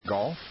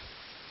golf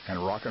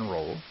and rock and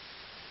roll.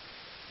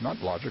 Not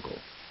logical,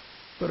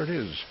 but it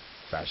is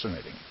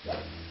fascinating.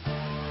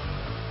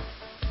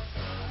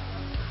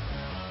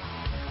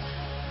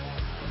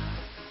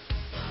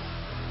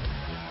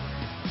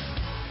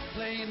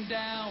 Laying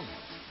down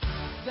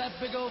that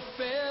big old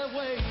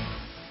fairway.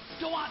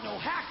 Don't want no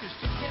hackers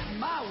to get in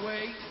my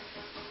way.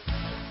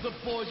 The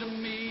boys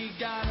and me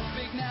got a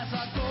big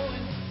Nassau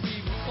going.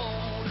 We were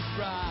born to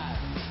drive.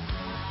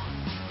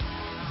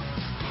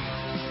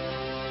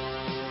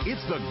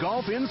 It's the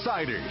Golf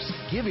Insiders,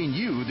 giving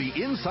you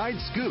the inside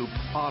scoop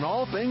on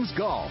all things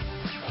golf.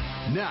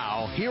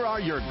 Now, here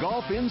are your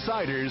Golf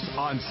Insiders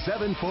on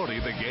 740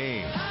 The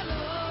Game. I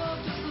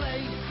love to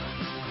play.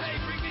 Hey,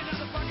 bring me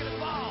another bucket of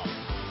balls.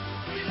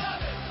 We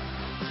love it.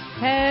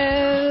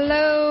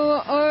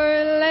 Hello,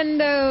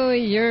 Orlando.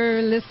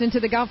 You're listening to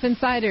the Golf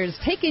Insiders,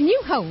 taking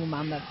you home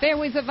on the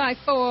fairways of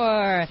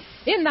I-4.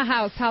 In the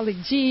house, Holly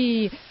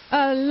G,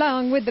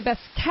 along with the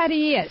best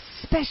caddy,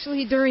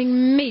 especially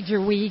during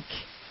Major Week.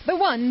 The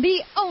one,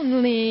 the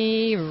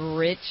only,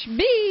 Rich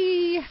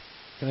B.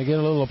 Can I get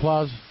a little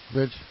applause,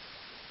 Rich?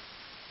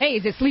 Hey,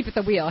 he's asleep at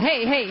the wheel.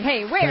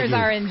 Hey, where's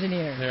our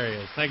engineer? There he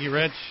is. Thank you,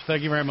 Rich.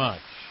 Thank you very much.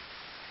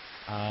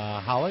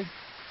 Holly,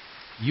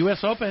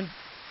 U.S. Open.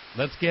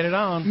 Let's get it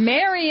on.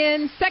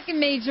 Marion, second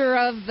major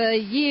of the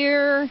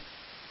year.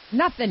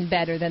 Nothing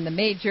better than the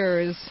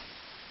majors,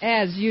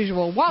 as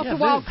usual.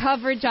 Wall-to-wall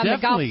coverage on the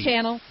Golf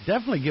Channel.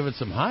 Definitely give it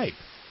some hype.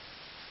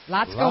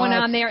 Lots going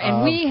on there,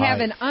 and we have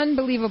an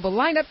unbelievable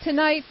lineup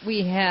tonight.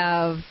 We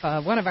have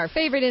one of our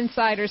favorite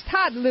insiders,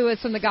 Todd Lewis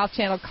from the Golf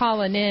Channel,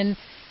 calling in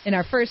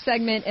our first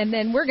segment, and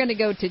then we're going to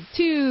go to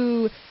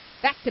two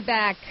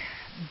back-to-back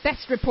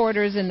best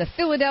reporters in the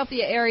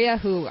Philadelphia area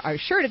who are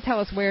sure to tell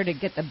us where to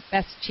get the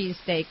best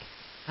cheesesteak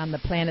on the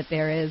planet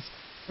there is.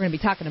 We're going to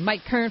be talking to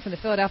Mike Kern from the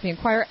Philadelphia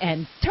Inquirer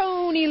and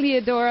Tony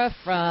Leodora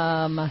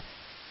from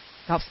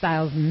Golf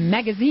Styles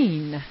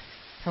Magazine.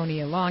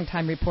 Tony, a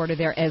longtime reporter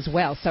there as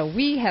well. So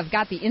we have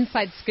got the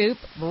inside scoop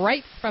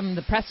right from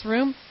the press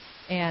room,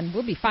 and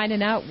we'll be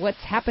finding out what's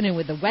happening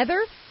with the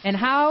weather and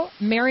how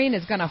Marion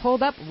is going to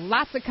hold up.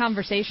 Lots of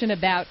conversation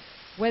about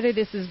whether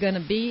this is going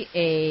to be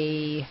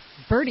a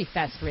birdie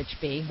fest, Rich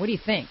B. What do you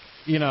think?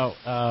 You know,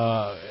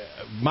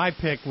 my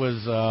pick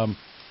was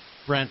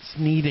Brent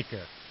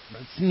Snedeker.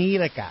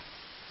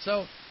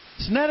 So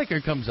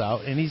Snedeker comes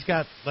out, and he's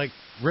got, like,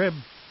 rib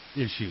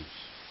issues.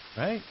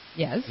 Right?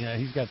 Yes. Yeah,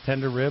 he's got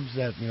tender ribs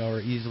that, are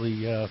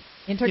easily...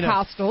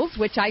 intercostals,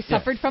 which I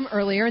suffered from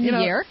earlier in the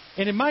year.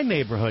 And in my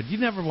neighborhood, you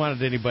never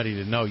wanted anybody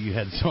to know you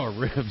had sore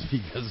ribs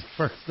because the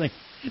first thing,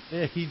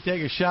 he'd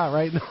take a shot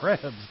right in the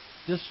ribs.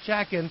 Just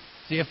checking,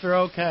 see if they're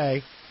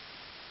okay.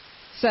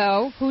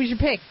 So, who's your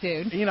pick,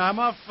 dude? I'm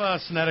off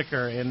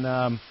Snedeker, and...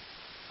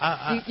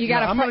 you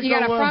got a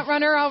front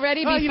runner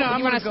already? You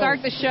want to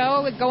start the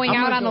show with going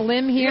out on a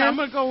limb here? Yeah, I'm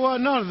going to go,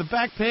 to the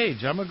back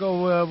page. I'm going to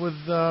go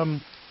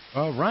with...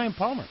 Ryan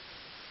Palmer.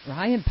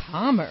 Ryan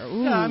Palmer.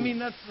 Ooh. Yeah,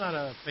 that's not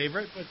a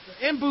favorite, but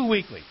and Boo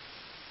Weekley,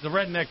 the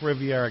redneck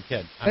Riviera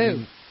kid.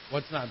 Boo.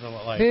 What's not to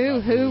like?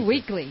 Boo Hoo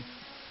Weekley.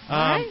 All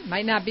right,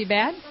 might not be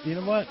bad. You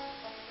know what?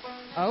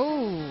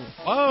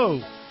 Oh,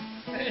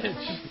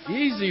 Rich,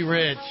 easy,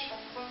 Rich.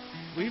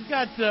 We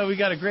got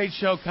a great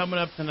show coming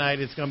up tonight.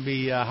 It's going to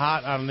be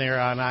hot on there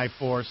on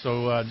I-4,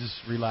 so just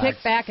relax.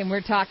 Kick back, and we're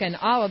talking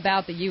all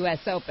about the U.S.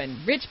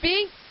 Open. Rich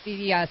B,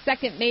 the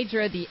second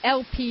major of the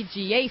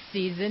LPGA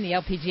season, the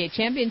LPGA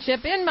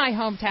Championship in my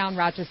hometown,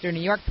 Rochester, New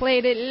York,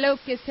 played at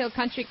Locust Hill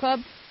Country Club.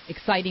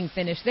 Exciting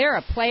finish there,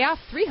 a playoff,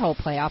 3-hole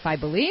playoff, I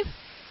believe.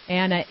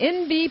 And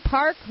Inby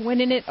Park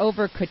winning it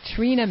over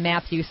Katrina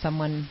Matthews,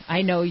 someone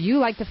I know you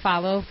like to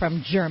follow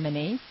from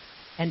Germany.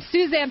 And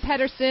Suzanne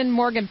Pedersen,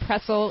 Morgan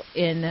Pressel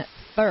in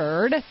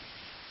third.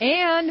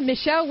 And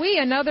Michelle Wie,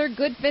 another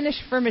good finish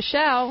for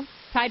Michelle,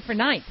 tied for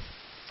ninth.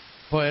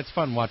 Boy, it's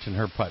fun watching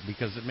her putt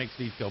because it makes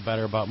me feel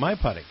better about my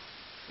putting.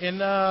 And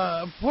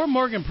poor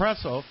Morgan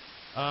Pressel,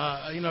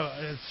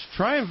 is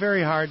trying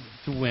very hard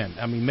to win.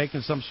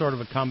 Making some sort of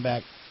a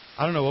comeback.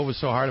 I don't know what was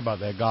so hard about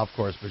that golf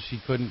course, but she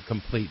couldn't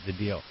complete the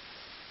deal.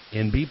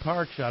 Inby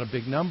Park shot a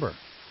big number,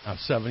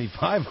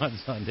 75 on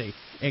Sunday,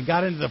 and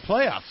got into the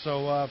playoffs.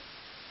 So,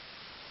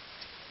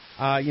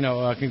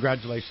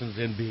 congratulations,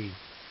 Inby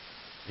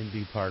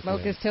Park.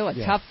 Locust Hill, a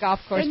tough golf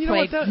course.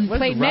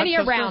 Played many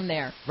around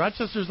there.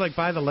 Rochester's like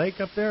by the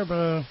lake up there?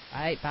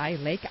 Right, by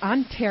Lake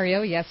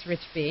Ontario, yes, Rich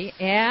B.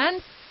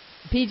 And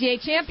PGA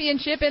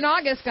Championship in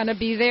August, going to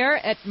be there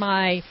at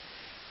my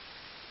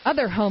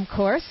other home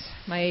course,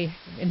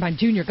 in my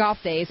junior golf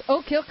days,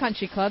 Oak Hill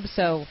Country Club.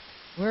 So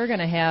we're going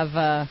to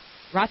have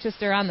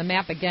Rochester on the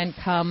map again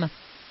come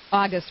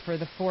August for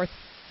the fourth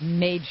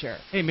major.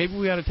 Hey, maybe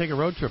we ought to take a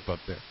road trip up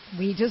there.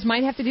 We just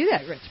might have to do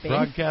that, Rich B.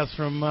 Broadcast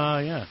from,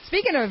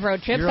 Speaking of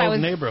road trips, your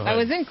old neighborhood. I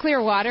was in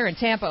Clearwater and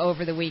Tampa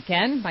over the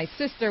weekend. My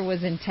sister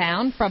was in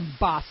town from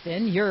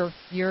Boston, your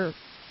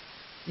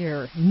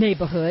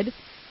neighborhood.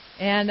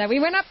 And we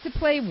went up to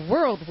play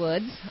World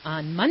Woods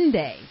on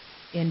Monday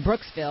in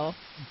Brooksville.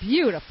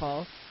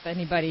 Beautiful. If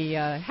anybody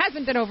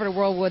hasn't been over to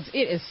World Woods,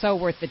 it is so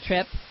worth the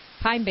trip.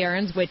 Pine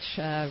Barrens, which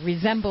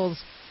resembles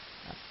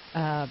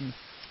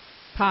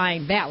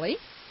Pine Valley,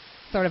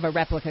 sort of a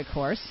replica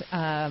course.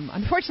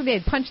 Unfortunately, they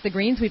had punched the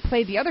greens. We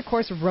played the other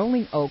course,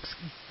 Rolling Oaks.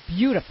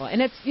 Beautiful.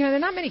 And it's, there are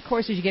not many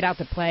courses you get out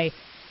to play,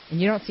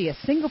 and you don't see a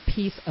single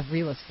piece of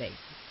real estate.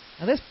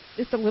 Now, this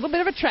is a little bit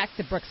of a trek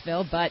to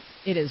Brooksville, but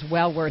it is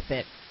well worth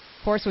it.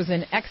 Course was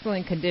in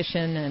excellent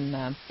condition,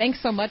 and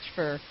thanks so much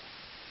for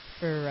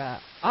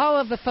all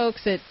of the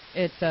folks at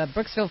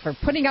Brooksville for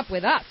putting up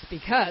with us,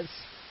 because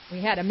we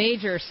had a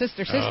major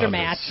sister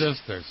match.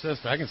 Sister.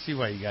 I can see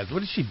why you guys. What,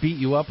 did she beat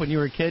you up when you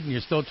were a kid and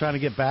you're still trying to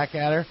get back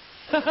at her?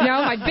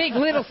 No, my big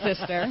little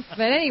sister.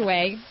 But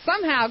anyway,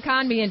 somehow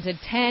conned me into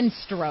 10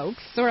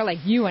 strokes, sort of like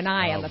you and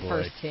I on the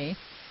first tee.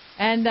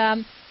 And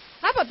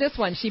how about this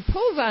one? She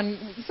pulls on,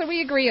 so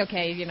we agree,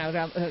 okay,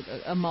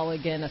 a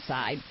mulligan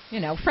aside,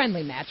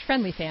 friendly match,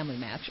 friendly family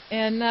match.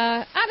 And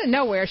out of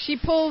nowhere, she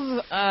pulls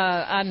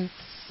on,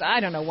 I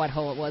don't know what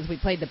hole it was. We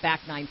played the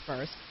back nine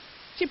first.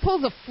 She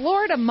pulls a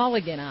Florida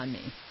mulligan on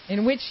me,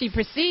 in which she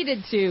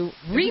proceeded to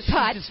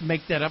re-putt. Just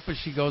make that up as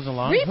she goes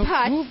along?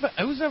 Re-putt.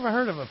 Who's ever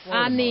heard of a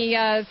Florida on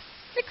the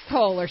sixth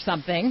hole or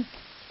something.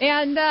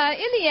 And in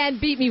the end,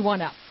 beat me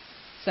one up.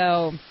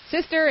 So,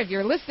 sister, if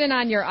you're listening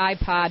on your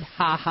iPod,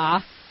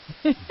 ha-ha.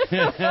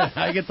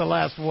 I get the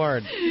last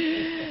word.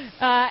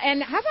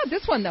 And how about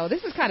this one, though?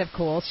 This is kind of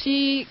cool.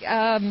 She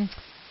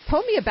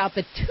told me about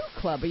the 2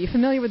 Club. Are you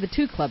familiar with the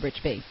 2 Club,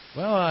 Rich B?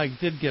 Well, I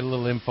did get a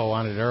little info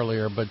on it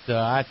earlier, but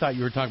I thought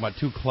you were talking about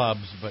 2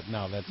 clubs, but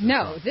no, that's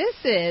no. This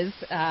is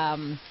a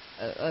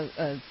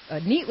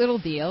neat little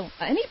deal.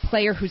 Any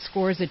player who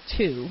scores a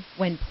 2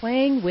 when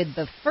playing with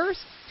the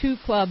first 2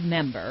 Club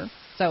member.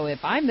 So if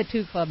I'm the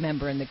 2 Club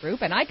member in the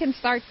group, and I can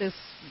start this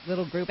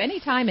little group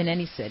anytime in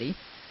any city,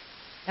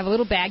 have a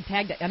little bag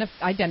tag to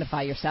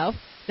identify yourself.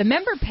 The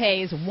member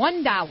pays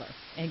 $1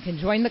 and can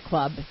join the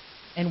club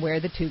and wear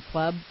the 2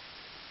 Club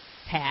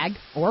tag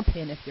or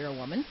pin if you're a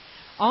woman.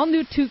 All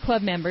new 2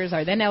 Club members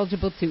are then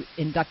eligible to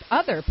induct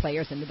other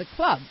players into the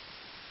club.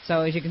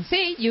 So as you can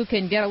see, you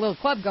can get a little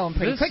club going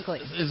pretty quickly.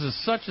 This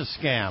is such a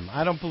scam.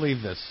 I don't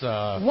believe this.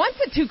 Once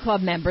a 2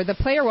 Club member, the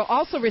player will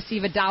also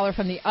receive $1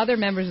 from the other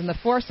members in the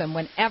foursome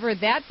whenever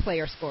that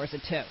player scores a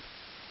 2.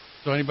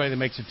 So anybody that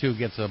makes a 2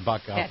 gets $1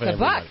 off That's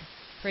everybody. $1.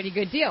 Pretty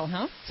good deal,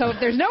 huh? So if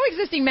there's no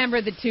existing member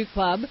of the 2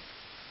 Club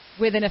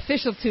with an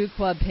official 2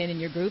 Club pin in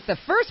your group, the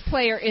first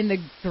player in the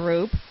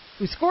group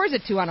who scores a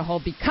 2 on a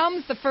hole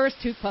becomes the first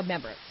 2 Club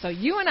member. So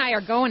you and I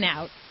are going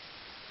out,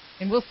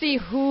 and we'll see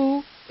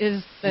who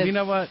is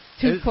the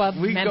 2 Club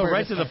member. We can go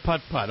right to the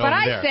putt-putt over there. But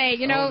I say,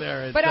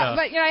 but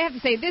I have to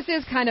say, this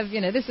is kind of,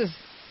 this is,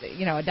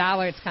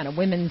 $1. It's kind of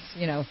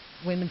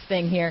women's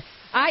thing here.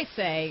 I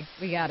say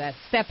we got to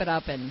step it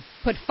up and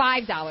put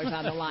 $5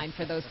 on the line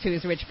for those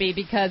 2s, Rich B,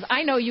 because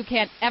I know you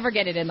can't ever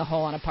get it in the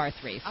hole on a par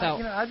 3. So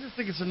I just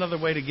think it's another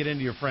way to get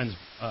into your friend's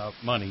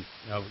money.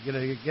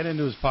 Get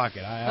into his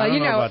pocket. I don't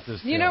know about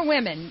this.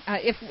 Women,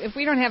 if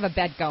we don't have a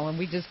bet going,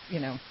 we just,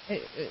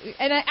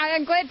 and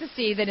I'm glad to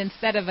see that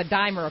instead of a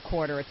dime or a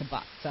quarter, it's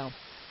 $1. So.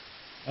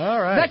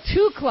 All right. The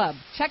 2 Club.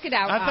 Check it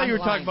out. I thought you were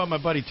talking about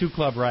my buddy 2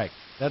 Club Reich.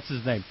 That's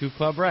his name, 2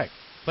 Club Reich.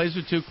 Plays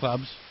with 2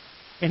 clubs.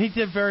 And he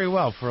did very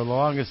well for the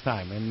longest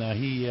time, and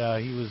he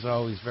was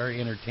always very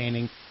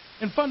entertaining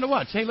and fun to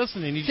watch. Hey,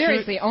 listen, and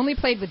seriously, only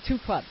played with 2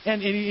 clubs,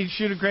 and he'd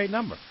shoot a great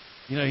number.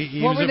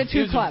 What were the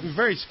 2 clubs? He was a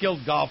very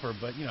skilled golfer,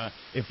 but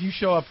if you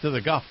show up to the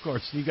golf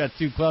course and you got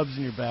 2 clubs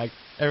in your bag,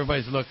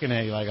 everybody's looking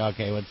at you like,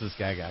 okay, what's this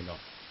guy got going?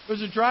 It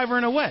was a driver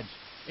and a wedge,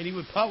 and he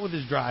would putt with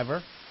his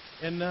driver,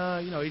 and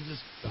he'd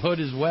just hood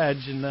his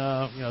wedge and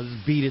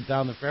just beat it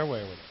down the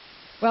fairway with it.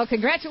 Well,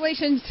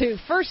 congratulations to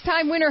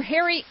first-time winner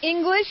Harry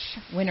English,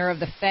 winner of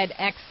the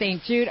FedEx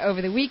St. Jude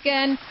over the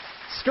weekend.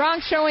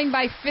 Strong showing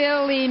by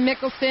Philly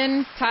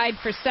Mickelson, tied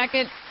for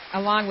second,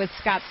 along with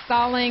Scott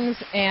Stallings,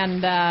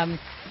 and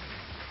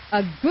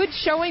a good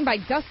showing by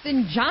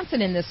Dustin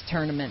Johnson in this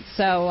tournament.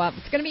 So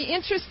it's going to be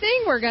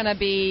interesting. We're going to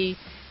be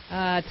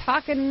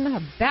talking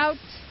about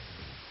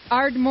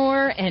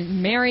Ardmore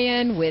and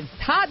Marion with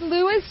Todd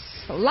Lewis.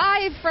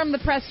 Live from the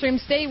press room.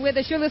 Stay with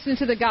us. You're listening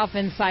to the Golf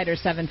Insider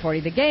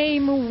 740 The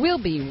Game.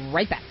 We'll be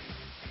right back.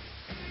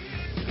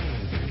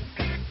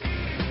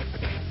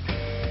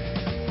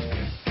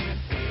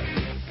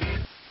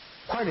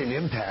 Quite an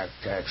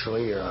impact,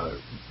 actually,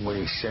 when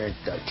he sank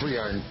that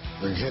 3-iron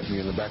and hit me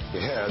in the back of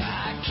the head.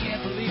 I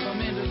can't believe I'm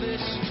into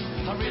this.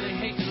 I really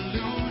hate to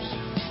lose.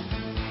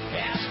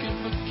 Asking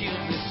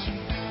forgiveness.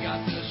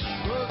 Got the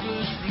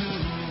struggler's blues.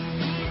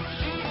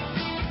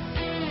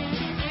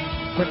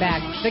 We're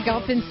back. The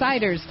Golf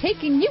Insiders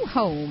taking you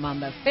home on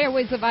the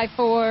fairways of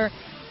I-4.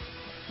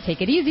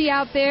 Take it easy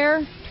out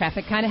there.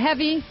 Traffic kind of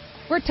heavy.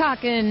 We're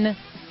talking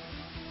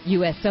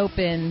U.S.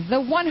 Open. The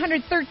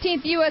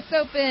 113th U.S.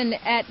 Open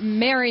at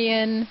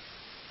Marion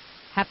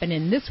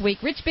happening this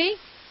week. Rich B?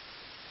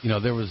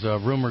 There was a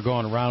rumor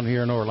going around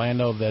here in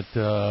Orlando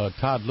that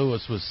Todd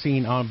Lewis was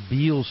seen on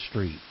Beale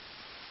Street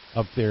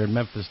up there in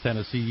Memphis,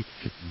 Tennessee,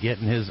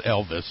 getting his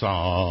Elvis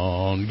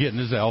on, getting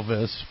his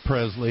Elvis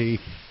Presley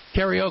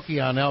karaoke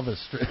on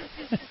Elvis Street.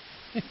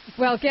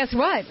 Well, guess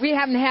what? We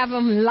happen to have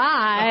him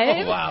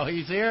live. Oh, wow,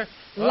 he's here?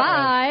 Uh-oh.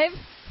 Live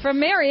from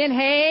Marion.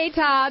 Hey,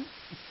 Todd.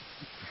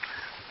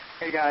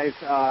 Hey, guys.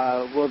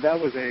 Well, that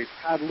was a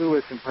Todd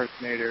Lewis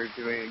impersonator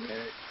doing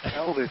an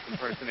Elvis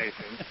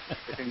impersonation,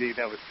 if indeed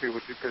that was true,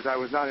 because I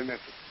was not in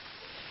Memphis.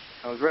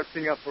 I was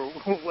resting up for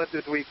what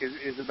this week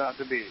is about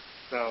to be.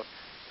 So,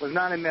 was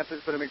not in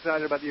Memphis, but I'm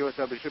excited about the U.S.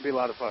 Open. It should be a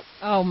lot of fun.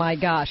 Oh, my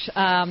gosh.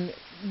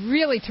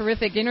 Really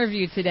terrific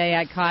interview today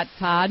I caught,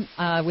 Todd,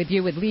 with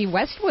you with Lee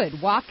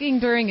Westwood, walking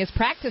during his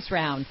practice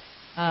round.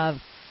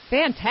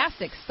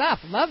 Fantastic stuff.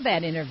 Love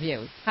that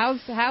interview. How's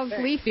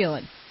Lee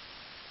feeling?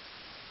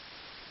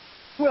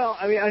 Well,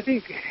 I mean, I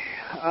think,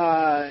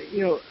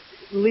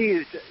 Lee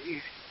is,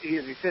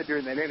 as he said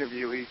during that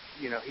interview,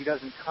 he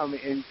doesn't come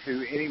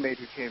into any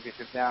major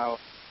championship now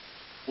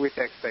with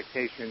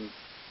expectations.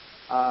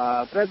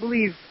 But I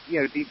believe,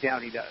 deep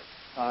down he does.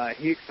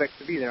 He expects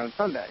to be there on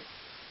Sunday.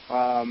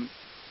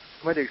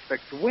 Whether he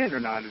expects to win or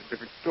not is a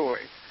different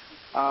story.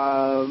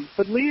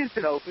 But Lee has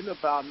been open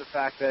about the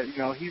fact that,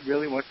 he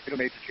really wants to get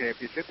a major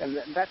championship, and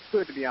that's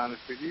good, to be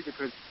honest with you,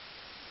 because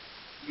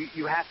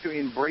you have to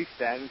embrace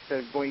that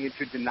instead of going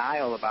into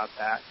denial about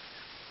that.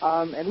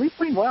 And Lee's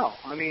playing well.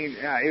 I mean,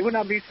 it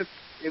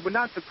would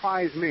not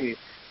surprise me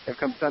if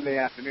come Sunday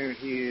afternoon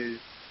he is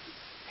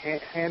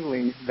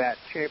handling that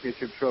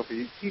championship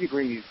trophy. Tee to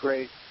green, he's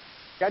great.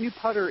 Got a new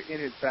putter in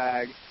his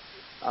bag.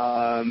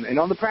 And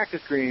on the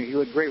practice green, he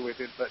looked great with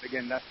it. But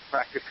again, that's the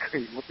practice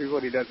green. We'll see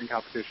what he does in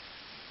competition.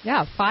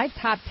 Yeah, 5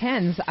 top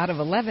 10s out of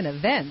 11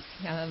 events.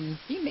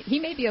 He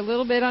may be a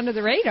little bit under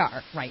the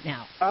radar right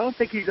now. I don't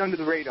think he's under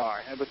the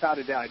radar, without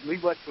a doubt. Lee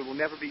Westwood will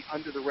never be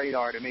under the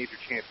radar at a major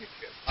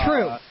championship.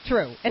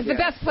 True. As the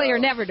best player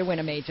never to win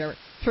a major.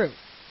 True.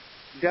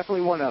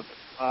 Definitely one of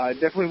them.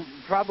 Definitely,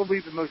 probably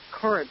the most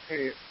current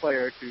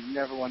player to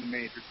never win a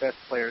major. Best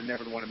player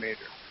never to win a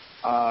major.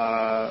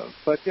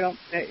 But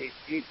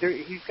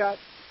he's got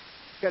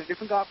a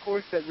different golf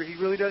course that he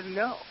really doesn't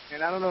know,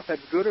 and I don't know if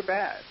that's good or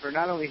bad for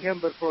not only him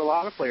but for a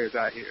lot of players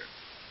out here.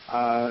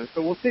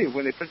 So we'll see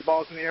when they put the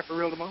balls in the air for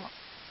real tomorrow.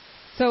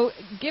 So,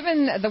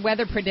 given the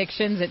weather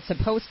predictions, it's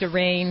supposed to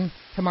rain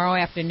tomorrow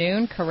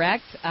afternoon,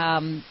 correct?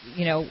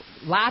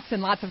 Lots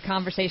and lots of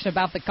conversation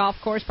about the golf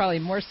course, probably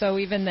more so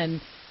even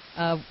than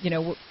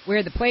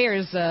where the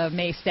players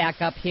may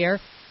stack up here.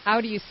 How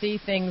do you see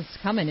things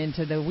coming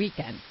into the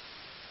weekend?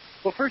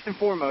 Well, first and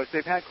foremost,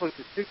 they've had close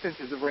to 6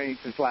 inches of rain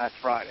since last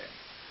Friday.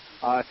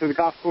 So the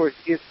golf course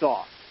is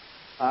soft.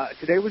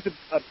 Today was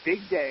a big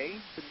day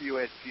for the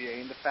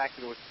USGA in the fact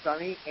that it was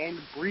sunny and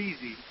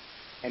breezy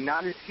and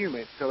not as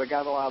humid, so it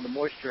got a lot of the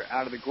moisture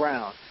out of the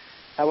ground.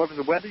 However,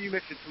 the weather you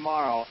mentioned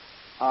tomorrow,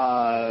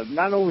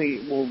 not only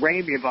will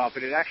rain be involved,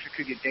 but it actually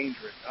could get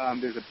dangerous.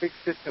 There's a big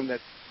system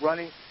that's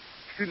running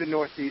through the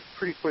northeast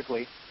pretty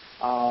quickly,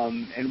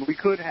 and we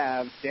could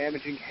have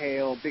damaging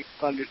hail, big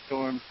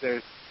thunderstorms.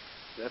 There's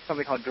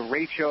something called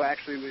derecho,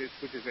 actually,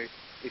 which is a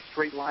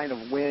straight line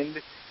of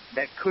wind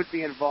that could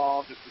be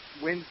involved. It's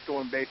this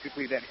windstorm,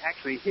 basically, that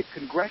actually hit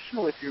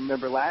Congressional, if you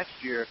remember, last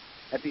year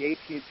at the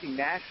AT&T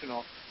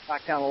National,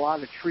 knocked down a lot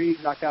of the trees,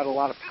 knocked out a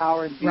lot of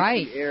power in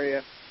the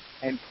area,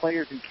 and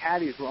players and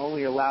caddies were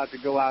only allowed to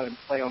go out and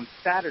play on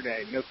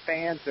Saturday. No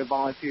fans, no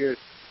volunteers,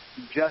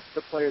 just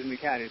the players and the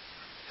caddies.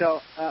 So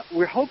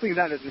we're hoping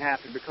that doesn't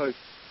happen because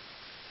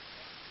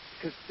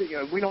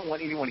we don't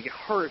want anyone to get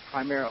hurt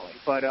primarily.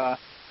 But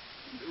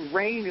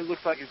rain, it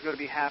looks like it's going to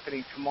be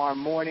happening tomorrow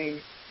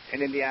morning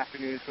and in the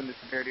afternoons when the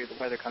severity of the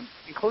weather comes.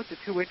 And close to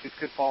 2 inches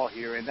could fall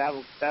here, and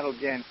that'll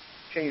again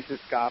change this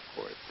golf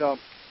course. So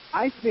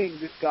I think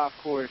this golf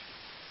course,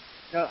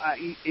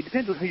 it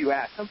depends on who you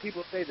ask. Some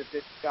people say that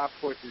this golf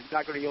course is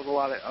not going to yield a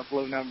lot of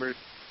low numbers.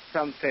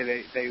 Some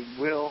say they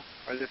will,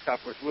 or this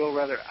golf course will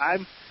rather.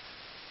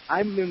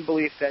 I'm in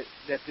belief that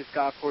this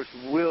golf course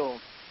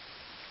will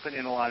put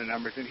in a lot of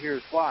numbers, and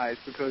here's why.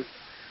 It's because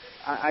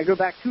I go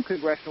back to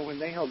Congressional when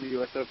they held the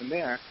U.S. Open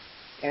there,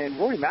 and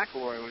Rory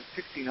McIlroy was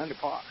 16 under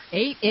par.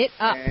 Ate it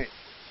up.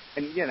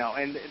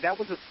 And that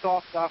was a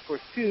soft golf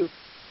course, too,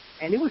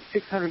 and it was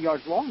 600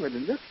 yards longer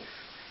than this one.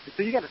 And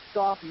so you got a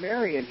soft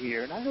Marion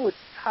here, and I know it's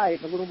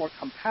tight and a little more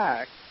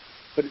compact,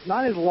 but it's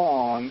not as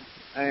long,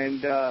 and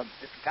if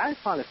the guys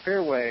find a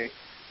fairway,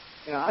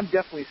 I'm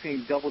definitely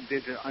seeing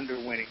double-digit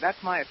under-winning.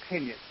 That's my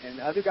opinion, and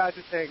other guys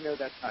are saying, no,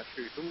 that's not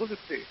true, so we'll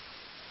just see.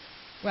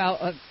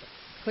 Well,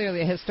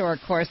 clearly a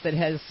historic course that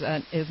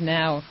is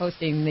now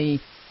hosting the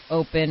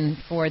Open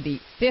for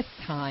the 5th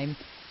time.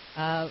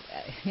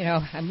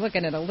 I'm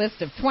looking at a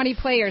list of 20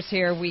 players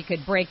here we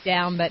could break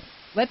down, but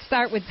let's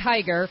start with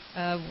Tiger.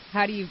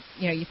 How do you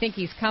think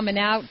he's coming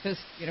out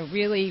just,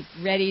 really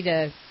ready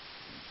to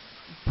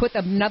put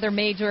another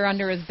major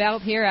under his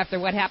belt here after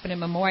what happened in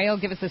Memorial?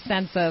 Give us a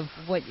sense of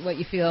what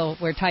you feel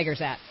where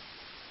Tiger's at.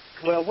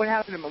 Well, what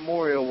happened in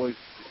Memorial was,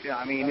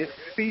 it's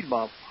a speed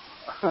bump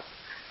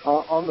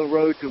on the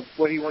road to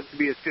what he wants to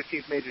be his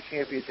 15th major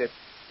championship.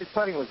 His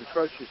putting was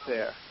atrocious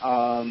there,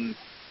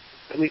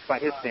 at least by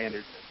his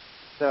standards.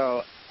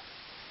 So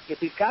if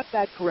he's got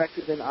that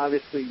corrected, then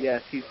obviously,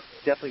 yes, he's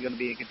definitely going to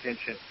be in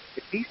contention.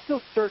 If he's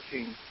still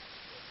searching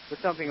with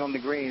something on the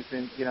greens,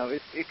 then,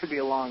 it could be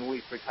a long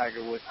week for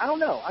Tiger Woods. I don't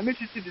know. I'm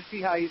interested to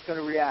see how he's going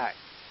to react.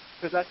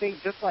 Because I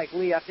think, just like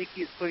Lee, I think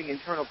he's putting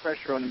internal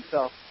pressure on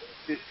himself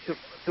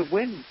to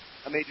win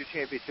a major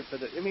championship.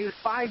 It was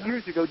 5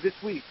 years ago this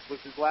week was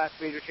his last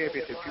major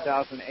championship,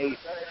 2008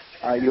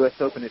 U.S.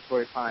 Open at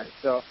Torrey Pines.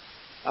 So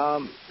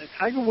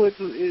Tiger Woods,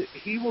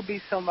 he will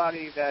be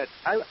somebody that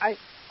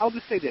I'll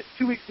just say this.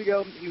 2 weeks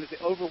ago, he was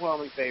the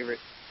overwhelming favorite.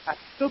 I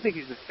still think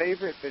he's the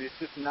favorite, but it's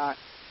just not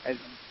as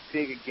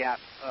big a gap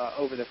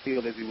over the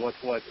field as he once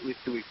was at least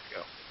 2 weeks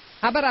ago.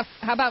 How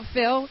about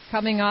Phil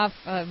coming off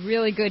a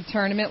really good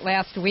tournament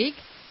last week,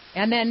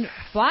 and then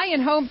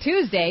flying home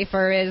Tuesday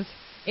for his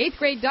 8th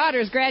grade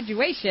daughter's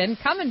graduation,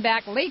 coming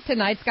back late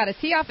tonight. He's got a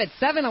tee off at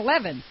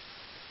 7:11.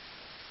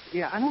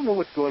 Yeah, I don't know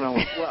what's going on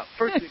with.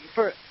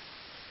 Well,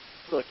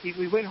 look,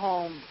 we went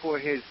home for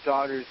his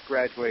daughter's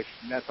graduation.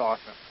 That's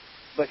awesome,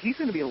 but he's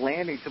going to be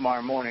landing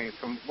tomorrow morning,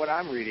 from what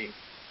I'm reading,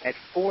 at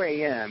 4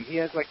 a.m. He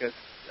has like a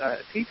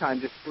tee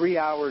time just 3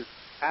 hours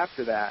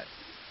after that.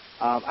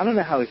 I don't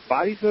know how his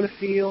body's going to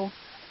feel.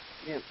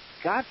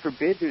 God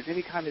forbid there's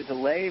any kind of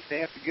delay if they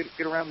have to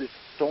get around this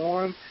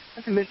storm.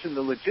 Not to mention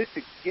the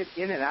logistics to get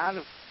in and out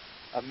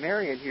of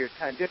Marion here is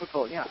kind of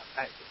difficult.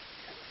 I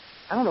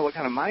don't know what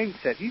kind of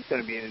mindset he's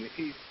going to be in. If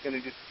he's going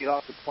to just get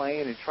off the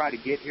plane and try to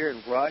get here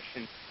and rush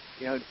and,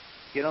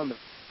 get on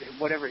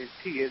whatever his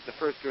tee is, the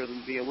first or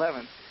the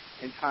 11th,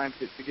 in time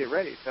to get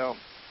ready. So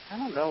I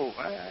don't know.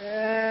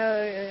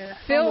 I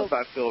don't know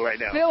about Phil right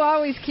now. Phil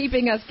always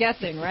keeping us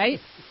guessing, right?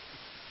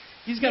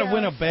 He's got a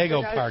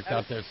Winnebago parked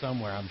out there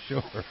somewhere, I'm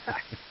sure.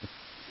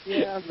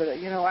 Yeah, but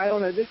I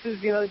don't know. This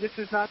is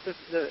not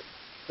the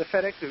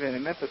FedEx event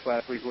in Memphis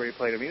last week where he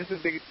played. I mean, this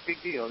is a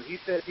big deal. He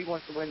says he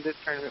wants to win this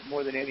tournament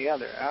more than any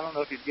other. I don't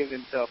know if he's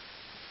giving himself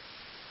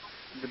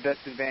the best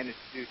advantage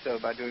to do so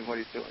by doing what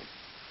he's doing.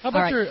 How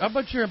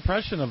about your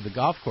impression of the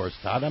golf course,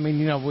 Todd? I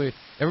mean,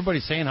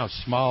 everybody's saying how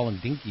small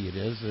and dinky it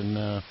is,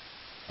 and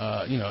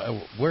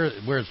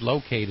where it's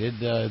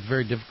located, it's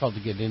very difficult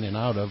to get in and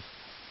out of.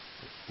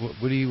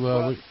 What do you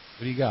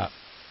got?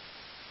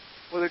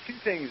 Well, there are two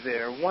things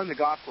there. One, the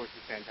golf course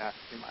is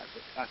fantastic in my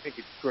opinion. I think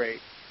it's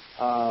great.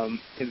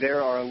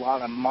 There are a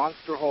lot of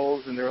monster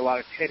holes and there are a lot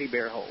of teddy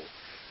bear holes.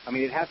 I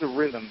mean, it has a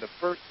rhythm. The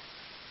first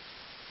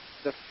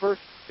 6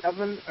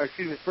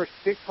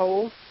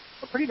 holes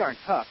are pretty darn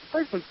tough. The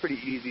first one's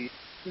pretty easy.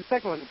 The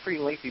second one's a pretty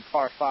lengthy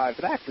par 5.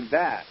 But after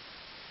that,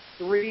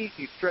 3,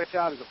 you stretch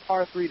out as a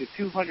par 3 to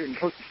 200 and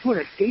close to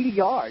 280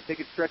 yards. They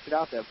could stretch it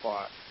out that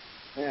far.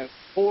 And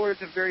 4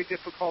 is a very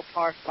difficult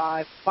par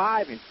 5.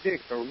 5 and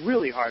 6 are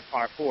really hard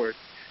par 4s.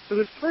 So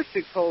those first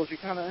 6 holes, you're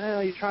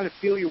trying to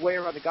feel your way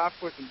around the golf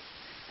course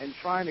and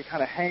trying to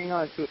kind of hang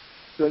on to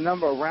a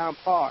number around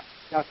par.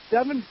 Now,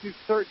 7 through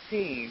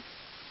 13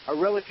 are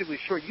relatively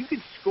short. You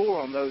can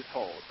score on those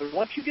holes. But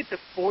once you get to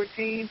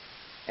 14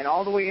 and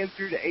all the way in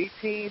through to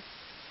 18,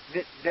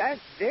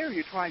 there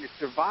you're trying to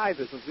survive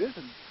this. This is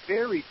a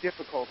very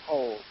difficult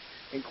hole,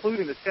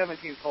 including the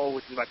 17th hole,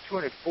 which is about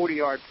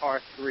 240-yard par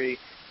 3,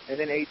 and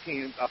then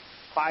 18, a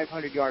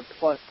 500-yard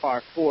plus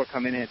par 4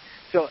 coming in.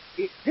 So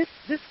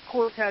this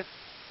course has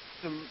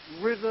some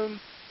rhythm.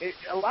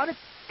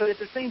 But at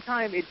the same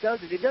time, it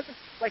doesn't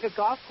like a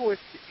golf course.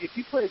 If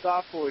you play a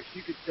golf course,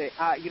 you could say,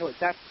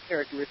 that's the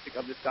characteristic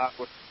of this golf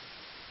course.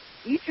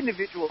 Each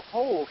individual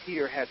hole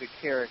here has a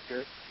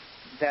character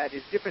that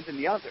is different than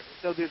the other.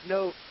 So there's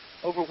no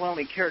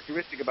overwhelming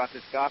characteristic about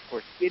this golf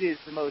course. It is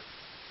the most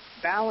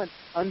balanced,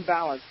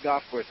 unbalanced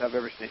golf course I've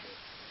ever seen.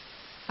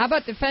 How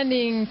about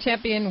defending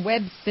champion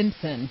Webb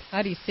Simpson?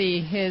 How do you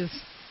see his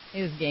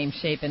game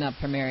shaping up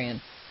for Marion?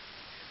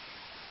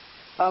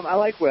 I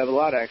like Webb a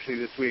lot, actually,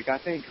 this week. I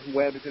think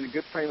Webb is in a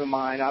good frame of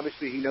mind.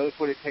 Obviously, he knows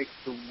what it takes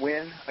to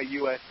win a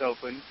U.S.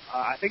 Open.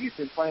 I think he's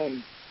been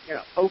playing,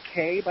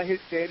 okay by his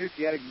standards.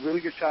 He had a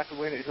really good shot to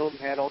win at Hilton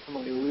Head,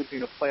 ultimately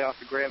losing a playoff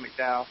to Graham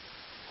McDowell.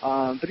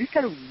 But he's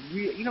got a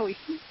real,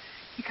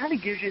 he kind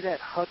of gives you that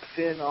Huck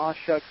Finn, aw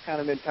shucks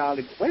kind of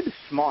mentality. Webb is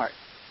smart.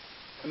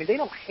 I mean, they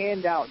don't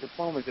hand out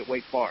diplomas at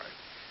Wake Forest.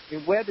 I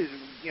mean, Webb is,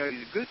 he's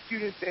a good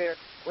student there.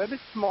 Webb is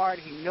smart.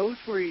 He knows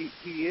where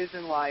he is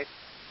in life.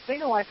 The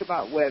thing I like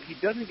about Webb, he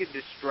doesn't get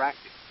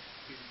distracted.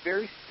 He's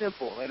very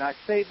simple, and I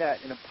say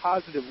that in a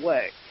positive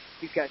way.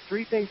 He's got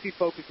 3 things he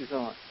focuses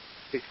on: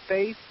 his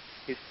faith,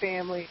 his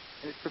family,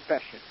 and his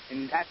profession.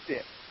 And that's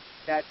it.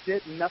 That's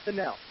it, nothing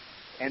else.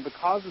 And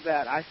because of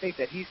that, I think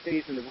that he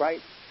stays in the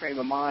right frame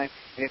of mind.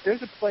 And if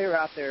there's a player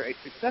out there, a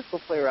successful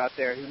player out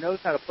there who knows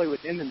how to play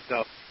within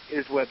himself, it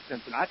is Webb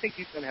Simpson. I think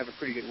he's going to have a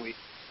pretty good week.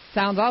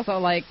 Sounds also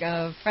like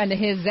a friend of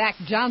his, Zach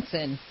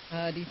Johnson.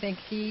 Do you think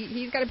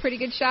he's got a pretty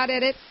good shot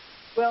at it?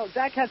 Well,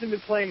 Zach hasn't been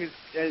playing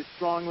as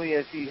strongly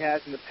as he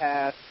has in the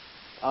past.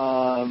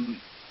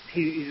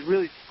 He's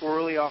really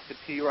squirrely off the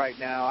tee right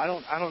now. I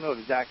don't know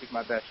if Zach is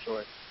my best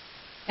choice.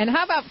 And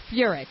how about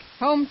Furyk,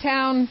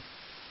 hometown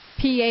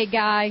PA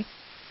guy?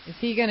 Is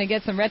he going to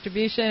get some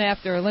retribution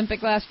after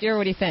Olympic last year?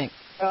 What do you think?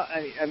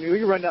 I mean, we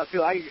can run down the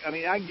field. I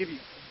can give you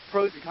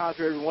pros and cons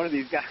for every one of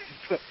these guys.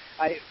 But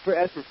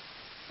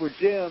for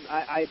Jim,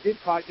 I did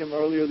talk to him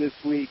earlier this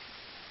week,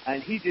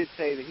 And he did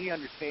say that he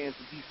understands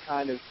that he's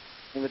kind of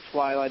in the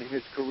twilight of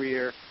his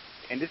career,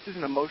 and this is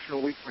an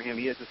emotional week for him.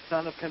 He has a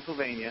son of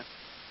Pennsylvania,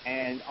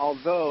 and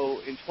although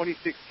in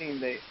 2016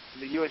 the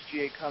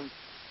USGA comes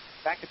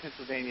back to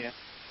Pennsylvania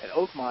at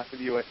Oakmont for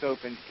the U.S.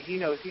 Open, he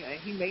knows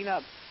he may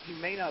not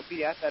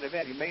be at that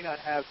event. He may not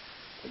have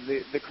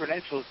the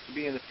credentials to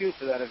be in the field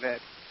for that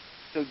event.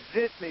 So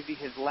this may be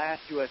his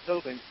last U.S.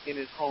 Open in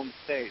his home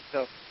state.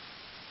 So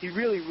he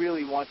really,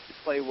 really wants to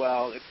play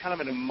well. It's kind of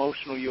an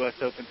emotional U.S.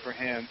 Open for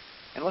him.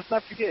 And let's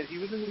not forget, he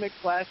was in the mix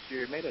last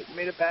year. Made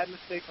a bad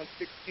mistake on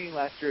 16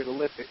 last year at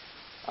Olympic.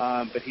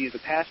 But he's a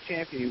past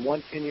champion. He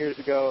won 10 years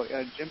ago.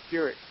 Jim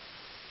Furyk.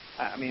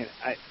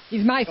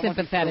 He's my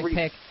sympathetic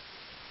pick.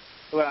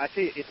 Well, I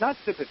tell you, it's not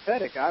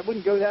sympathetic. I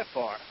wouldn't go that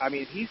far. I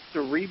mean, he's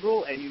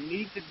cerebral, and you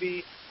need to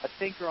be a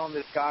thinker on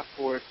this golf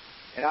course.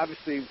 And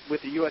obviously,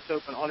 with the U.S.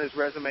 Open on his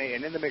resume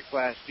and in the mix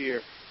last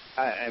year,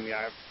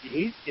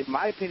 he's, in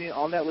my opinion,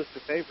 on that list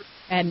of favorites.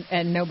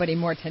 And nobody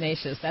more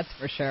tenacious, that's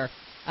for sure.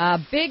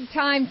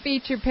 Big-time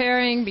feature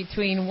pairing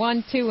between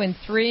 1, 2, and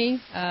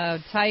 3,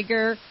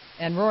 Tiger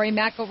and Rory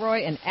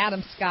McIlroy and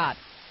Adam Scott.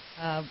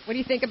 What do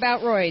you think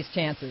about Rory's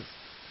chances?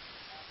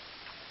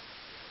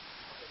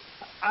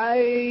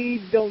 I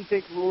don't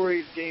think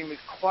Rory's game is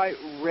quite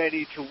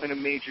ready to win a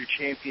major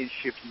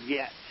championship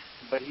yet,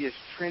 but he is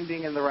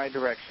trending in the right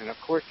direction. Of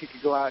course, he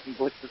could go out and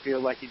blitz the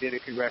field like he did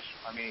at Congressional.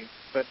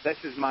 But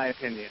that's just my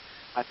opinion.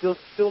 I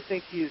still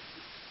think he's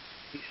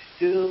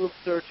still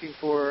searching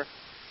for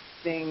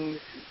things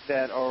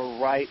that are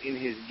right in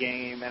his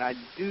game, and I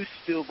do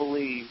still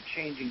believe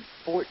changing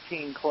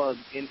 14 clubs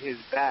in his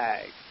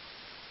bag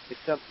is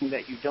something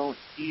that you don't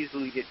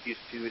easily get used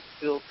to. It's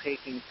still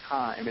taking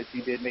time, as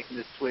he did making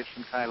the switch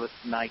from Titleist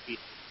to Nike.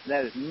 And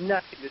that is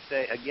nothing to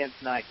say against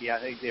Nike. I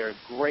think they're a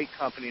great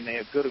company and they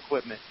have good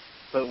equipment.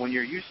 But when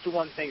you're used to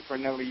one thing for a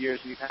number of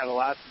years and you've had a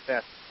lot of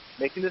success,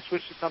 making the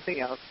switch to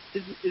something else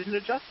is an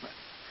adjustment.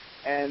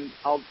 And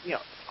of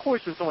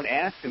course, when someone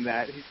asks him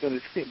that, he's going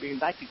to say,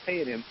 because Nike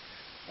paid him,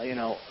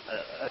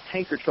 a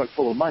tanker truck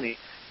full of money,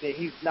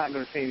 he's not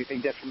going to say anything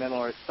detrimental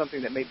or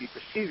something that may be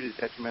perceived as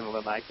detrimental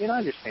to Nike, and I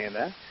understand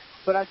that.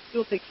 But I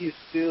still think he's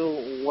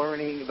still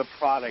learning the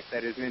product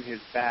that is in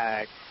his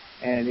bag,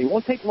 and it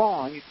won't take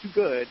long. He's too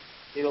good.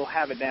 It'll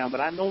have it down,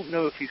 but I don't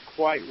know if he's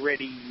quite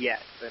ready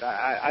yet. But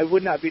I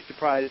would not be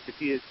surprised if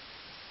he is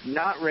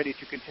not ready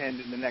to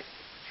contend in the next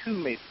 2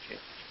 major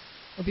championships.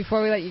 Well,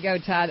 before we let you go,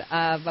 Todd,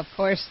 of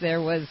course,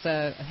 there was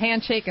a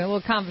handshake and a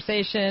little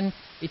conversation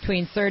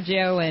between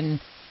Sergio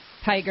and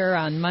Tiger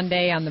on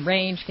Monday on the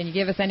range. Can you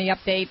give us any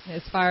update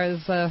as far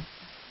as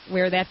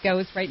where that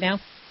goes right now?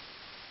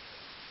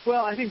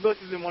 Well, I think both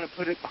of them want to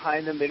put it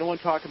behind them. They don't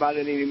want to talk about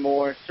it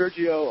anymore.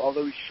 Sergio,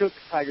 although he shook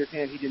Tiger's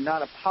hand, he did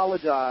not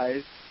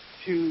apologize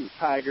to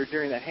Tiger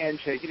during that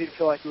handshake. He didn't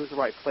feel like it was the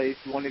right place.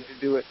 He wanted to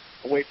do it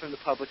away from the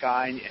public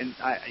eye, and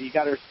you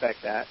got to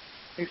respect that.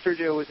 I think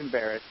Sergio was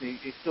embarrassed, and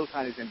he still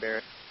kind of is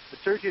embarrassed. But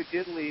Sergio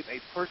did leave a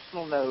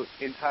personal note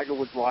in Tiger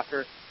Woods'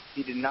 locker.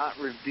 He did not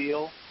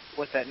reveal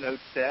what that note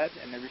said,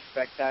 and I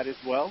respect that as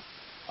well.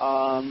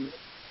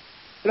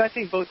 But I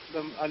think both of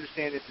them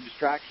understand it's a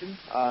distraction.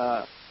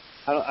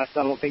 I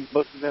don't think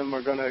both of them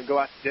are going to go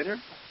out to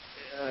dinner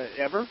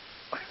ever.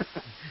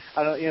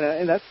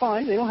 And that's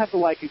fine. They don't have to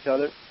like each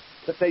other,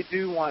 but they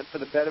do want, for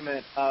the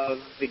betterment of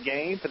the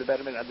game, for the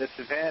betterment of this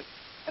event,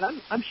 and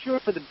I'm sure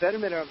for the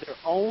betterment of their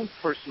own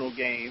personal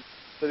game,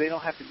 so they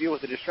don't have to deal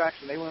with the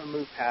distraction. They want to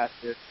move past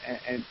this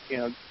and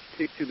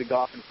stick to the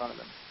golf in front of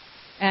them.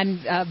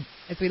 And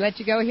as we let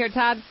you go here,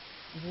 Todd,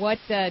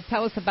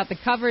 tell us about the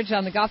coverage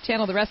on the Golf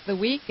Channel the rest of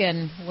the week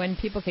and when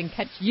people can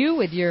catch you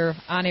with your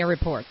on-air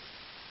reports.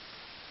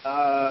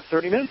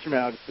 30 minutes from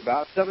now, just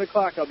about 7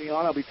 o'clock, I'll be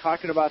on. I'll be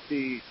talking about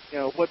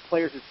what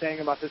players are saying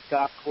about this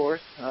golf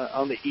course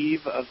on the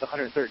eve of the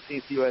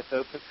 113th U.S.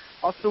 Open.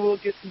 Also, we'll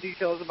get some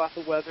details about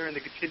the weather and the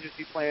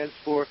contingency plans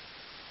for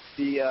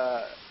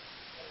the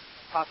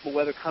possible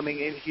weather coming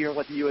in here, and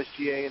what the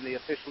USGA and the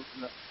officials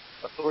and the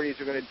authorities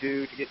are going to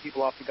do to get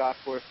people off the golf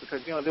course,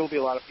 because there will be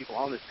a lot of people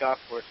on this golf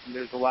course, and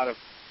there's a lot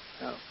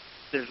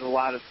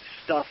of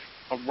stuff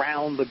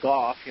around the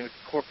golf,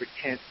 corporate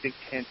tents, big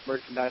tents,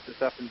 merchandise and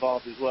stuff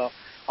involved as well.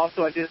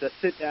 Also, I did a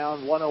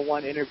sit-down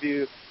 101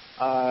 interview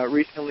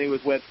recently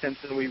with Webb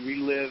Simpson. We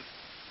relived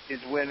his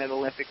win at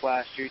Olympic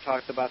last year. He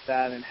talked about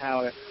that and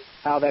how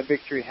that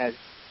victory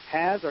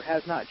has or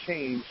has not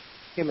changed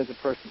him as a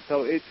person.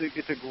 So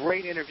it's a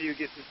great interview. It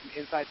gives us some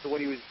insights to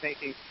what he was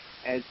thinking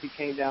as he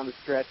came down the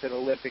stretch at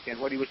Olympic, and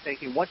what he was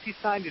thinking once he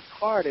signed his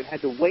card and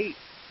had to wait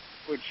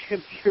for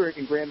Jim Furyk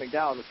and Graham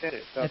McDowell to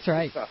finish. So that's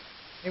right.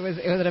 It was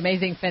an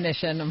amazing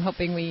finish, and I'm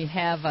hoping we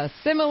have a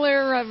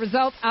similar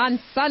result on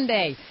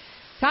Sunday.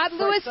 Todd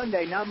Lewis.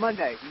 Sunday, not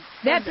Monday.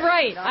 That's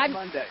Sunday, right.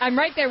 Monday. I'm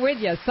right there with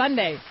you.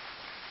 Sunday.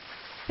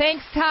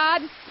 Thanks,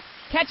 Todd.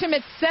 Catch him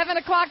at 7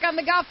 o'clock on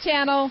the Golf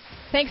Channel.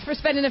 Thanks for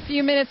spending a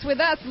few minutes with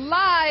us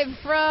live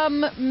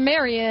from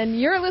Marion.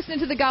 You're listening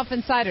to the Golf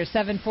Insider,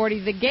 740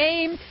 The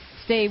Game.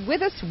 Stay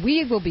with us.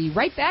 We will be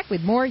right back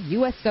with more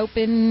U.S.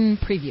 Open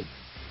preview.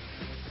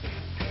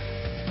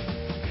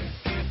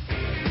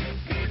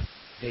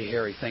 Hey,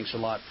 Harry, thanks a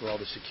lot for all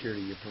the security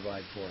you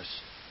provide for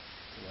us.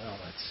 Well,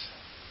 it's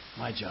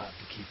my job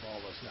to keep all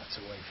those nuts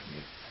away from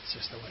you. That's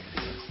just the way it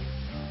is.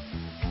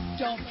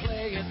 Don't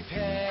play at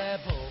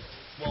Pebble,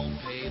 won't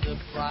pay the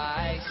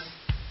price.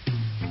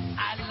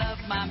 I love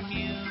my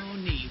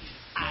Muni,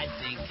 I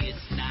think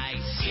it's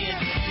nice. It'd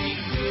be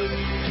good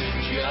to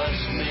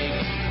just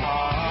make a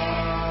par.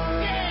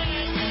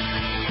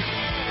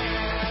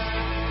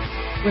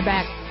 We're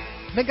back.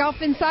 The Golf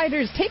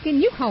Insiders taking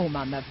you home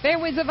on the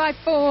fairways of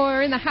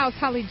I-4. In the house,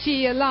 Holly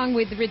G along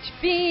with Rich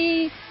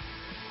B.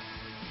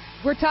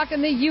 We're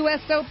talking the U.S.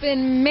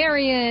 Open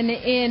Marion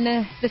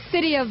in the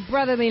city of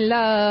brotherly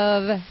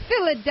love,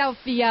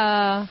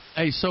 Philadelphia.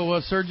 Hey, so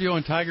Sergio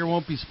and Tiger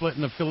won't be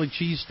splitting a Philly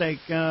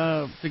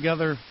cheesesteak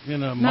together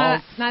in a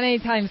malt? Not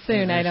anytime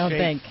soon, I don't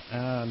think.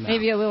 No.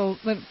 Maybe a little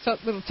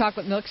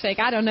chocolate milkshake,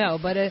 I don't know.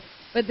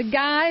 But the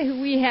guy who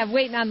we have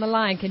waiting on the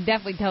line can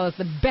definitely tell us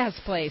the best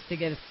place to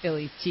get a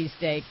Philly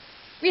cheesesteak.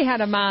 We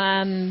had him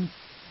on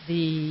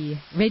the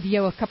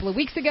radio a couple of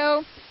weeks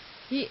ago.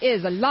 He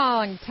is a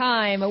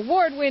long-time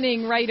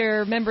award-winning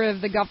writer, member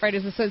of the Golf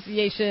Writers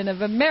Association of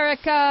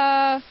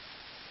America,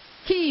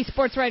 key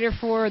sports writer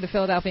for the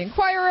Philadelphia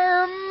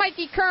Inquirer,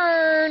 Mikey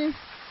Kern.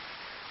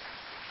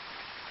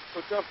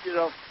 What's up,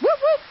 kiddo? Whoop,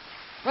 whoop.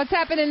 What's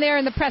happening there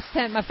in the press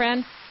tent, my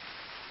friend?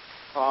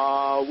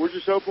 We're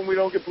just hoping we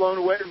don't get blown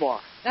away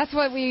tomorrow. That's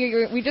what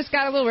we just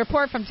got a little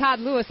report from Todd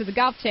Lewis of the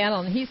Golf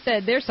Channel, and he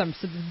said there's some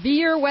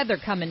severe weather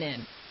coming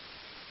in.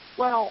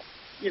 Well,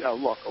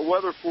 look, a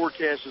weather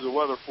forecast is a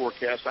weather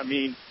forecast. I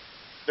mean,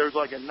 there's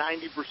like a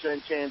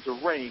 90% chance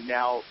of rain.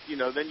 Now,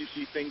 then you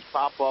see things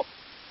pop up.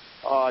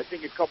 I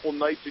think a couple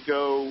nights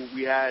ago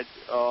we had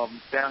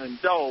down in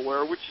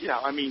Delaware, which,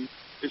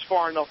 is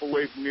far enough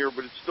away from here,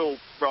 but it's still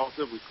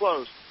relatively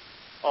close.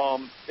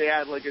 They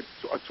had like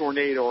a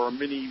tornado or a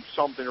mini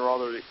something or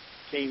other that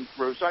came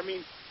through. So,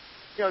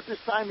 at this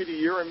time of the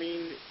year,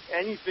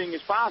 anything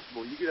is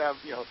possible. You could have,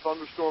 a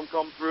thunderstorm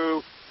come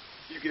through.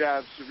 You could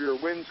have severe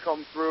winds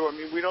come through.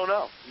 We don't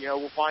know.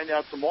 We'll find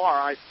out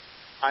tomorrow.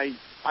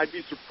 I'd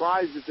be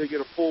surprised if they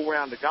get a full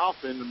round of golf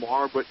in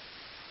tomorrow, but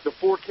the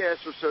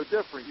forecasts are so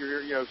different.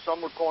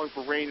 Some are calling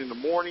for rain in the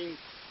morning.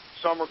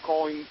 Some are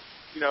calling,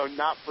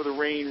 not for the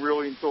rain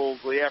really until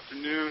the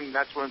afternoon.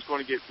 That's when it's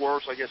going to get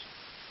worse, I guess,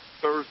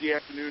 Thursday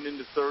afternoon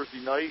into Thursday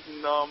night.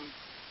 And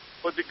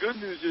but the good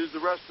news is the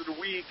rest of the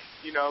week,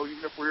 even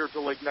if we're here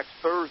till like next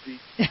Thursday,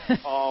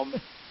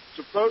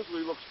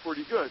 supposedly looks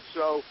pretty good.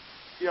 So,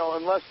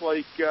 unless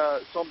like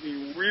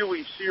something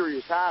really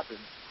serious happens,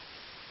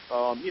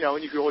 and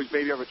you could always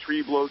maybe have a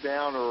tree blow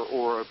down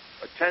or a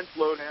tent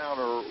blow down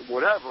or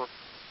whatever.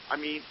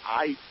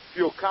 I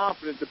feel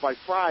confident that by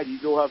Friday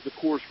they'll have the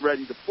course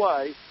ready to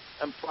play,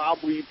 and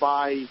probably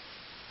by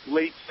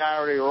late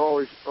Saturday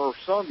or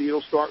Sunday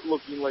it'll start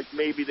looking like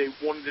maybe they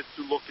wanted it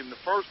to look in the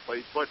first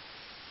place. But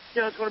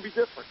it's going to be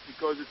different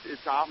because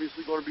it's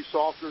obviously going to be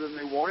softer than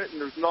they want it,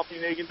 and there's nothing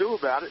they can do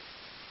about it.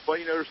 But,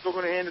 they're still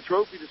going to hand the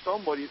trophy to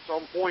somebody at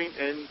some point,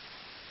 and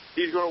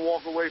he's going to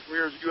walk away from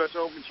here as a U.S.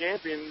 Open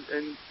champion,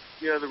 and,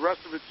 the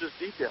rest of it's just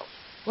details.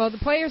 Well, the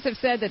players have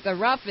said that the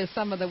rough is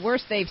some of the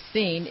worst they've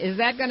seen. Is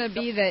that going to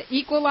be the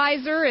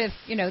equalizer if,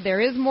 there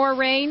is more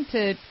rain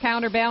to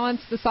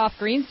counterbalance the soft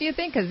greens, do you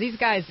think? Because these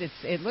guys,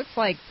 it looks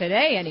like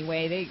today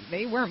anyway,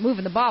 they weren't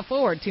moving the ball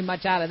forward too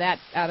much out of that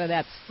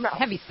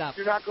heavy stuff.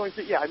 You're not going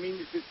to,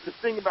 the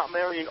thing about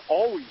Marion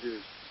always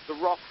is the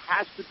rough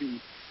has to be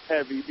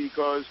heavy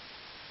because,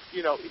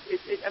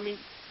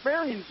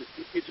 Marion's,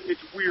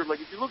 it's weird. Like,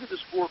 if you look at the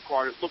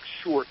scorecard, it looks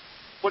short,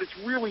 but it's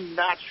really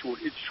not short.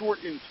 It's short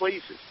in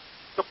places.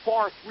 The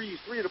par threes,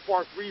 three of the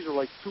par threes are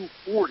like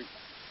 240.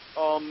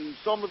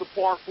 Some of the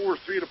par fours,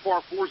 three of the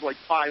par fours, like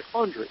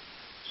 500.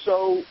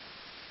 So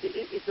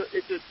it's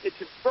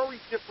a very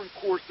different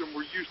course than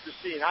we're used to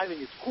seeing. I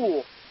think it's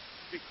cool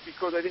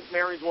because I think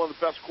Marion's one of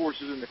the best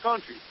courses in the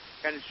country,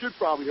 and it should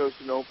probably host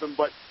an Open.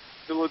 But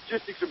the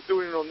logistics of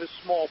doing it on this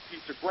small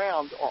piece of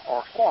ground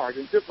are hard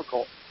and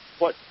difficult.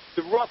 But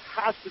the rough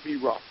has to be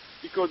rough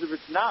because if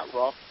it's not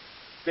rough,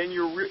 then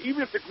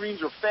even if the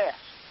greens are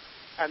fast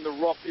and the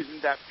rough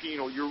isn't that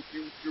penal, you're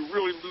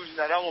really losing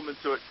that element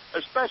to it,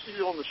 especially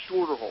on the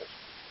shorter holes.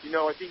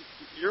 I think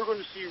you're going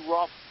to see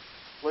rough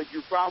like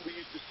you're probably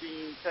used to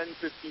seeing 10,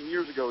 15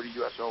 years ago at the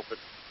U.S. Open.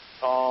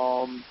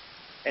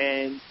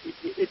 And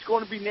it's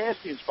going to be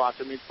nasty in spots.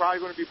 It's probably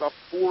going to be about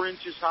 4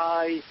 inches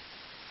high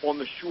on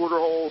the shorter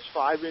holes,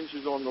 5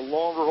 inches on the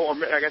longer hole.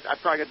 I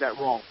probably got that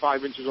wrong,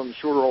 5 inches on the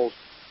shorter holes.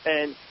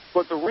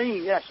 But the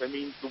rain, yes,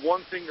 the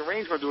one thing the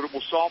rain's going to do, it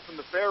will soften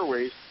the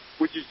fairways,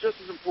 which is just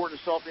as important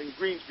as softening the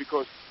greens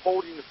because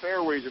holding the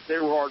fairways, if they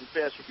were hard and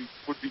fast,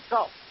 would be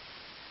tough.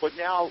 But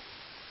now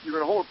you're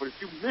going to hold it. But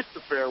if you miss the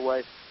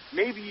fairway,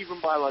 maybe even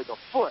by like a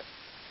foot,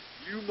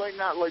 you might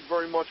not like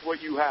very much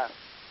what you have.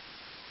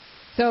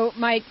 So,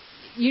 Mike,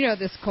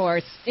 this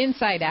course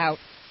inside out.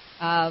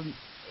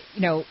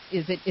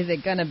 Is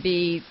it going to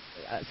be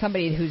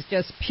somebody who's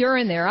just pure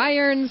in their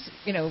irons?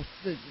 The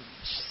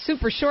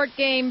super short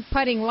game,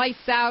 putting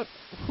lights out.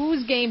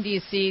 Whose game do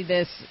you see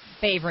this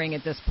favoring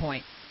at this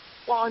point?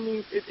 Well, I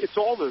mean, it's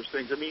all those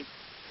things. I mean,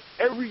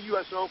 every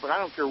U.S. Open, I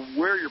don't care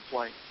where you're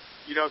playing,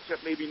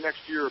 except maybe next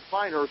year at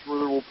Pinehurst where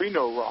there will be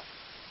no rough.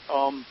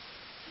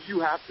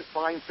 You have to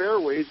find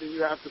fairways and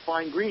you have to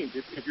find greens.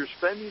 If you're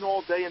spending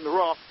all day in the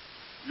rough,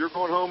 you're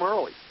going home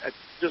early. That's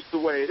just the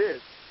way it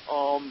is.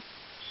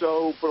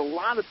 But a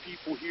lot of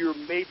people here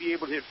may be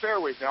able to hit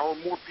fairways now, or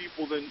more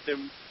people than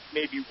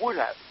maybe would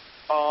have.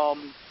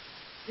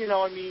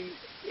 I mean,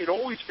 it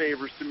always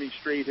favors, to me,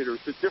 straight hitters.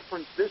 The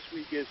difference this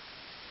week is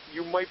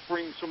you might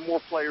bring some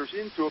more players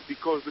into it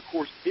because the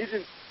course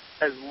isn't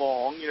as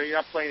long. You're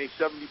not playing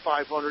a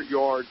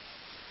 7,500-yard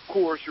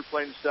course. You're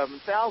playing a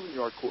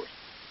 7,000-yard course.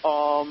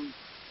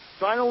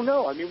 So I don't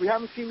know. I mean, we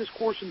haven't seen this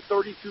course in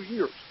 32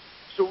 years.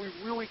 So we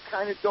really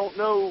kind of don't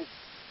know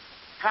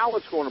how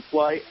it's going to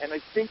play. And I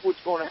think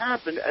what's going to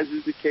happen, as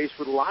is the case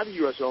with a lot of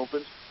U.S.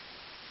 Opens,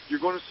 you're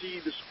going to see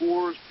the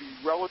scores be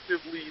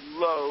relatively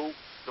low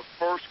the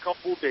first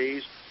couple of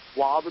days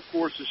while the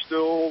course is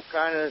still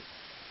kind of,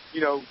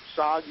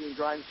 soggy and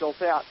drying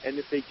itself out. And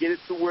if they get it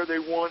to where they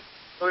want,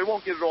 well, they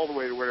won't get it all the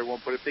way to where they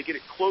want, but if they get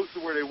it close to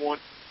where they want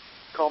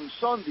come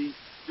Sunday,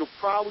 you'll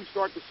probably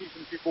start to see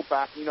some people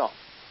backing up.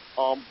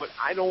 But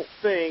I don't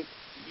think,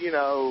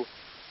 even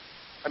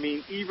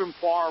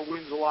par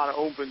wins a lot of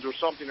Opens or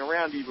something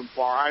around even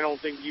par. I don't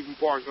think even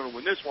par is going to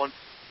win this one.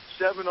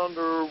 7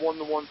 under won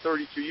the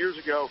 132 years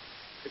ago.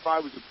 If I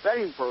was a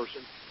betting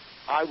person,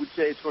 I would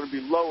say it's going to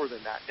be lower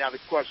than that. Now the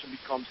question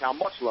becomes how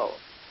much lower.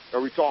 Are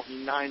we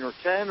talking 9 or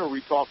 10, or are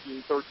we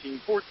talking 13,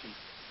 14?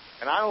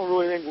 And I don't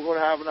really think we're going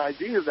to have an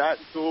idea of that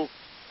until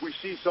we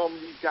see some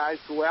of these guys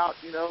go out,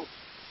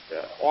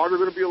 are there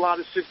going to be a lot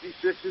of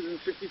 66s and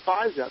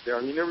 65s out there?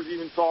 I mean, there was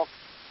even talk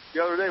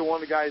the other day,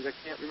 one of the guys, I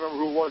can't remember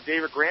who it was,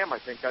 David Graham, I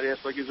think, got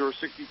asked, is there a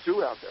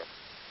 62 out there?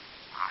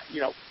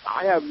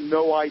 I have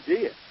no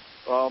idea.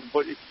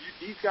 But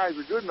these guys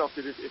are good enough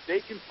that if they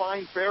can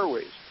find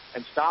fairways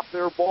and stop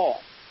their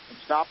ball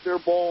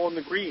on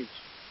the greens,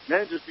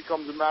 then it just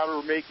becomes a matter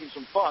of making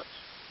some putts.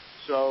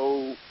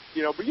 So,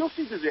 but you'll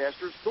see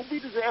disasters. There'll be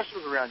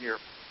disasters around here.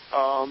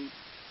 And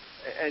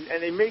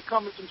they may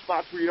come in some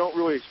spots where you don't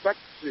really expect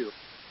to see them.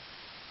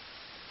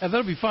 Yeah,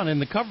 that'll be fun.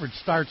 And the coverage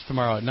starts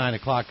tomorrow at 9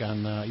 o'clock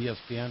on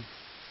ESPN,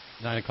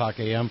 9 o'clock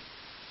a.m.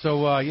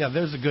 So,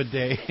 there's a good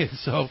day.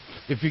 So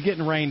if you're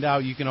getting rained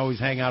out, you can always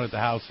hang out at the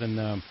house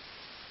and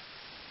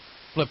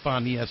flip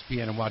on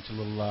ESPN and watch a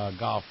little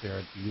golf there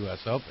at the U.S.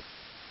 Open.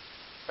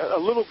 A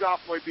little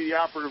golf might be the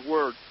operative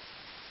word.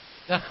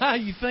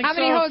 You think so? How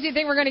many holes do you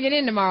think we're going to get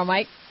in tomorrow,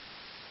 Mike?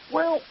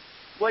 Well,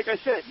 like I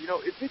said,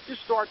 if it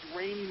just starts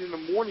raining in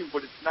the morning,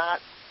 but it's not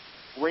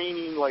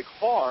raining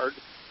hard,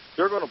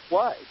 they're going to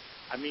play.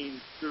 I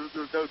mean,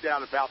 there's no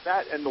doubt about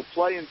that, and they'll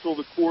play until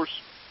the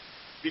course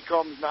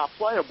becomes not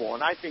playable.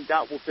 And I think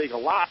that will take a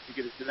lot to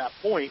get us to that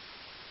point.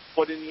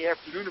 But in the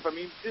afternoon,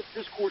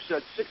 this course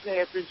had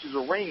 6.5 inches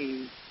of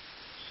rain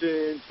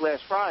since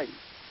last Friday,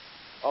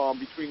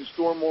 between the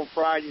storm on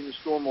Friday and the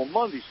storm on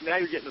Monday. So now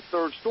you're getting a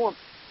third storm.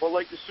 But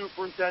like the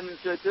superintendent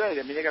said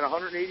today, they got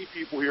 180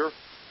 people here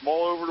from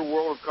all over the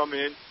world have come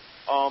in.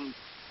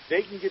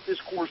 They can get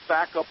this course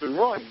back up and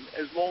running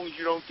as long as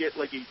you don't get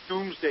a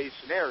doomsday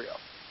scenario.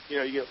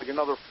 You get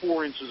another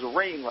 4 inches of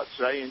rain, let's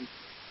say, and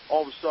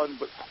all of a sudden.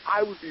 But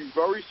I would be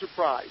very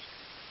surprised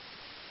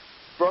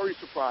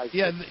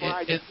if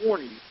Friday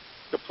morning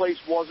the place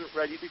wasn't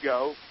ready to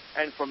go.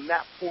 And from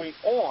that point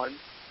on,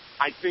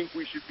 I think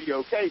we should be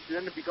okay. So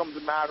then it becomes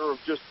a matter of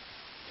just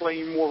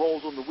playing more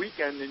holes on the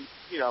weekend than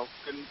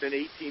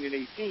 18 and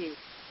 18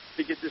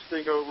 to get this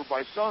thing over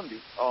by Sunday.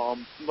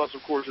 Unless,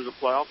 of course, there's a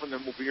playoff, and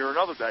then we'll be here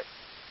another day.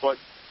 But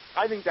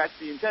I think that's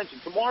the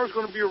intention. Tomorrow's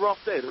going to be a rough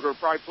day. They're going to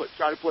probably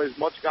try to play as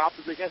much golf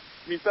as they can.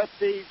 I mean, Beth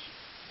Page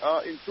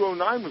in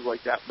 2009 was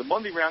like that. The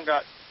Monday round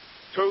got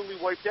totally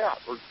wiped out,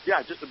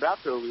 just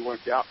about totally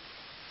wiped out.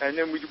 And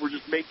then we were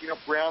just making up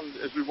ground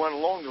as we went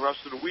along the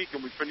rest of the week,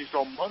 and we finished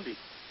on Monday.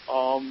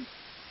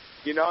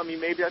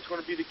 Maybe that's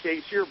going to be the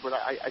case here, but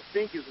I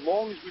think as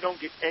long as we don't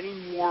get any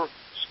more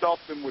stuff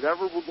than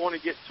whatever we're going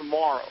to get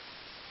tomorrow,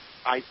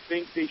 I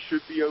think they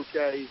should be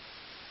okay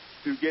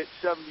to get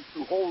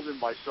 72 holes in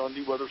by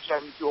Sunday. Whether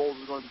 72 holes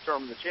is going to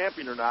determine the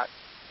champion or not,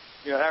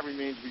 that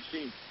remains to be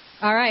seen.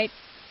 All right.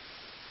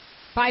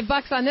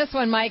 $5 on this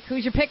one, Mike.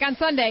 Who's your pick on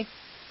Sunday?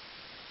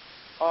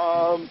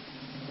 I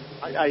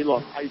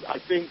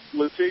think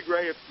Le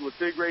Tigre, if Le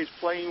Tigre is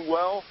playing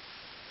well,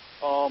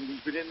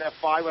 he's been in that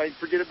 5. I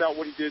forget about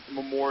what he did at the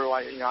Memorial.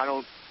 I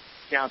don't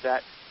count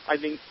that. I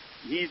think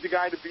he's the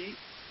guy to beat,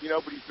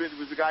 but he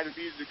was the guy to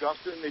beat at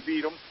Augusta, and they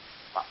beat him.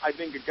 I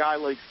think a guy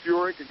like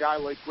Furyk, a guy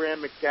like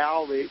Graham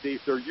McDowell,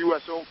 they're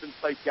U.S. Open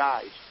type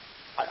guys.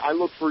 I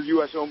look for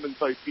U.S. Open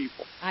type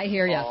people. I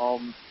hear you.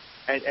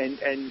 And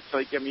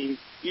it's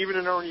even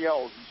in Ernie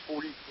Els, he's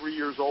 43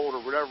 years old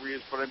or whatever he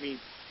is, but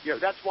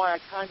that's why I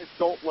kind of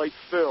don't like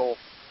Phil,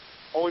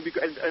 only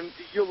because, and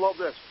you'll love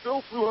this,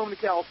 Phil flew home to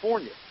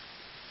California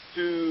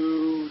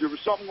there was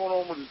something going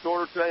on with his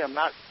daughter today. I'm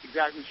not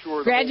exactly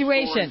sure.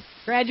 Graduation.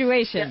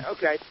 Yeah,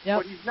 okay. Yep.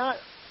 But he's not,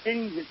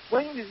 and his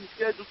plane isn't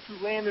scheduled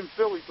to land in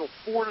Philly till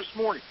 4 this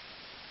morning.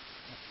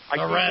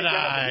 The red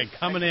eye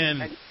coming in.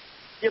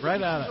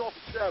 Right on it. Off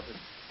 7.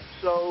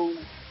 So,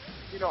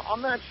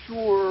 I'm not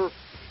sure.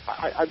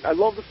 I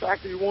love the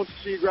fact that he wants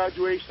to see a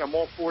graduation. I'm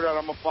all for that.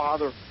 I'm a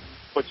father.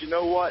 But you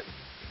know what?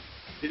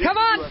 Come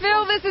on,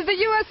 Phil. This is the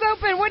U.S.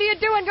 Open. What are you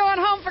doing going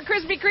home for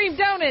Krispy Kreme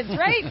donuts,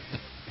 right?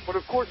 But,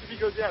 of course, if he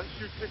goes out and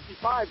shoots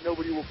 65,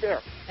 nobody will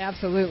care.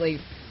 Absolutely.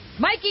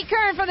 Mikey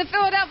Kern from the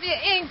Philadelphia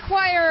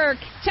Inquirer.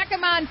 Check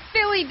him on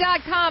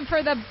Philly.com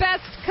for the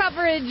best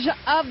coverage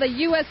of the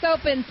U.S.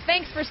 Open.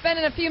 Thanks for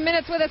spending a few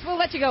minutes with us. We'll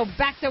let you go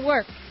back to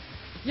work.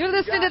 You're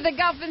listening to the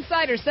Golf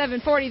Insider,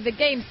 740 The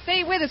Game.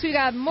 Stay with us. We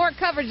got more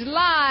coverage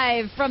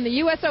live from the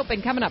U.S.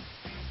 Open coming up.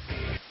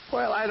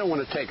 Well, I don't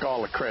want to take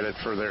all the credit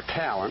for their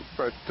talent,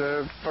 but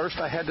first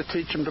I had to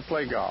teach them to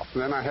play golf.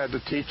 Then I had to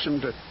teach them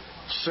to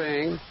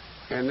sing,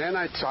 and then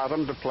I taught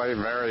them to play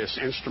various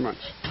instruments,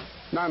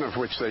 none of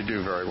which they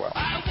do very well.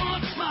 I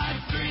want my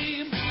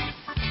dream.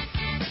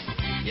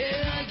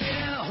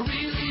 Yeah,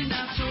 really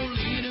not so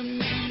lean and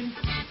mean.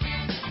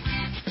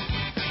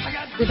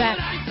 We're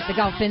back. The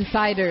Golf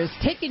Insiders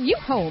taking you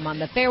home on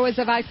the fairways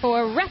of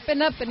I-4,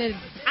 wrapping up in an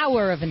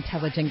hour of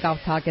intelligent golf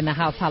talk in the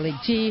house. Holly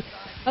G,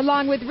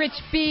 along with Rich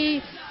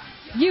B,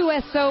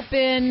 U.S.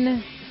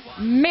 Open,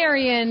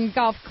 Marion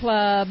Golf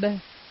Club,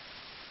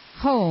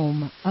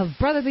 home of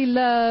brotherly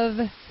love,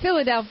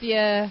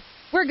 Philadelphia.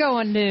 We're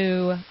going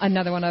to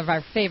another one of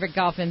our favorite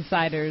Golf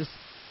Insiders,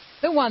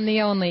 the one,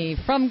 the only,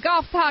 from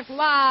Golf Talk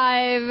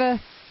Live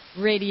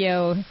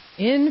Radio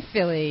in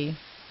Philly,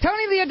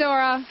 Tony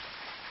Leodora.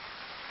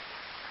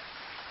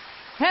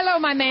 Hello,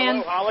 my man.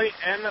 Hello, Holly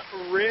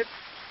and Rich.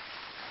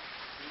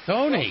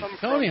 Tony,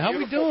 how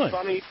we doing?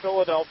 Sunny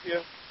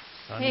Philadelphia.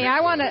 Hey, I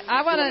want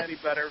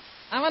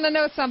to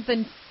know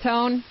something,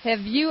 Tone. Have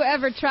you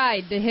ever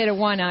tried to hit a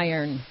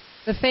 1-iron,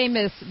 the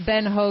famous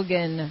Ben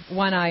Hogan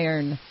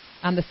 1-iron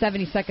on the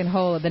 72nd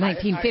hole of the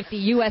 1950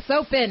 U.S.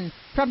 Open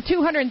from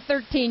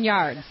 213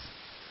 yards?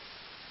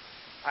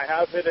 I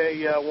have hit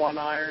a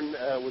 1-iron.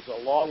 It was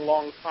a long,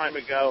 long time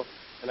ago,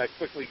 and I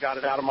quickly got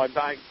it out of my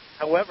bag.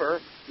 However,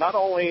 not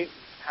only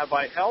have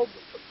I held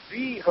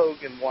the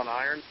Hogan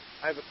 1-iron,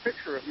 I have a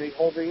picture of me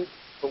holding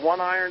the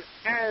 1-iron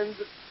and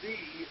the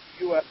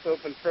U.S.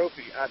 Open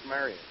trophy at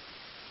Marion.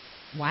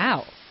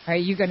 Wow. Are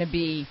you going to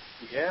be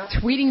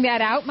tweeting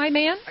that out, my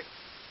man?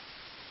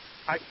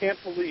 I can't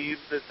believe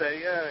that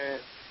they, I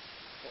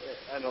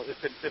don't know, if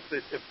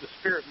the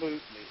spirit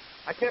moves me,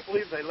 I can't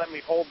believe they let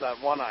me hold that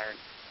 1-iron.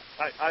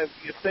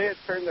 If they had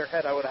turned their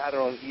head, I would have had it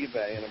on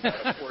eBay in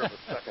about a quarter of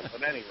a second.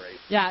 But at any rate,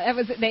 yeah,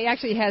 they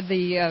actually had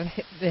the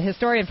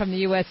historian from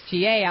the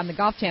USGA on the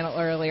Golf Channel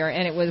earlier,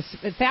 and it was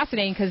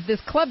fascinating because this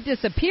club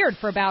disappeared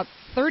for about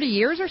 30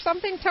 years or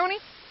something. Tony?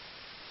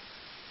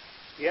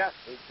 Yes,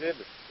 it did,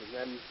 and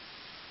then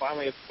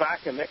finally it's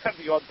back, and they had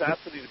the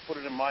audacity to put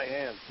it in my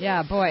hands.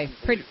 Yeah, boy,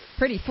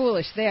 pretty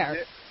foolish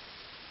there.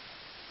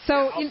 So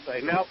I'll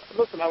say. Now,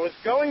 listen, I was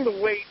going to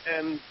wait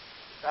and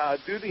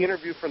do the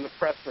interview from the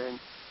press room.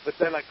 But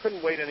then I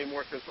couldn't wait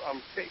anymore because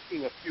I'm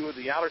taking a few of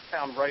the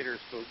out-of-town writers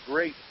to a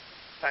great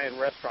Italian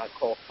restaurant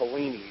called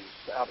Fellini's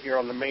out here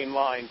on the main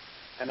line,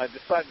 and I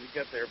decided to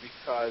get there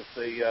because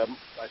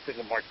I think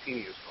a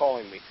martini is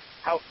calling me.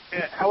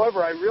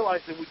 However, I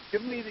realized it would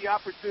give me the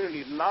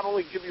opportunity to not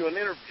only give you an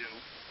interview,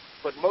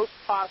 but most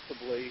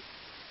possibly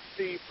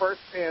see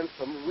firsthand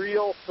some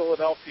real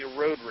Philadelphia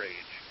road rage.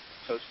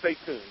 So stay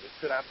tuned. It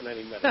could happen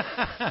any minute.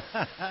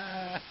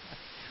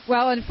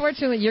 Well,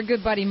 unfortunately, your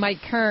good buddy Mike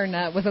Kern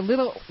was a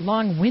little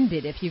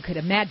long-winded, if you could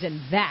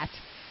imagine that.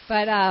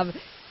 But,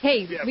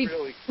 hey,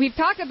 we've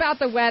talked about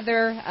the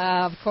weather.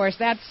 Of course,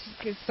 that's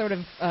sort of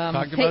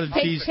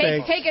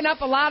taken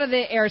up a lot of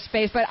the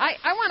airspace. But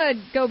I want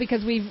to go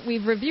because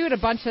we've reviewed a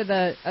bunch of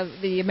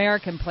the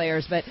American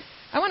players, but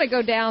I want to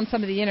go down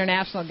some of the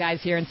international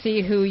guys here and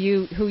see who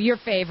you're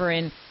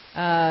favoring,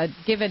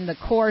 given the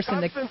course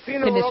and the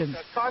conditions.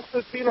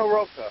 Constantino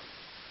Rocca.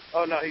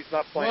 Oh, no, he's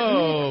not playing.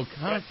 Whoa,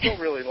 I still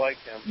really like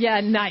him.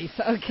 Yeah, nice.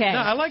 Okay. No,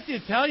 I like the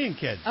Italian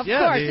kid. Of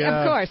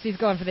course, he's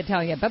going for the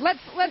Italian. But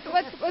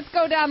let's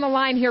go down the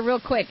line here real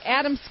quick.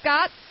 Adam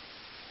Scott.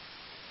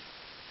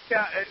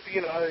 Yeah,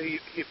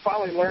 he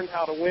finally learned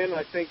how to win.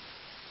 I think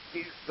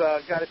he's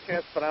got a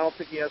chance, but I don't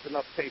think he has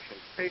enough patience.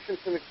 Patience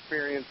and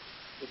experience,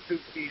 the two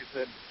keys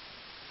that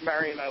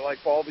Marion and I like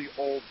all the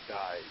old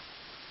guys.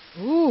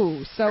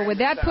 Ooh, so Brandon would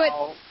that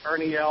Dow,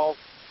 Ernie Els.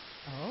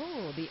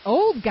 Oh, the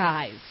old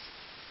guys.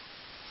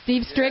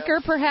 Steve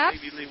Stricker, perhaps?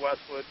 Maybe Lee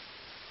Westwood.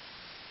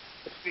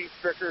 Steve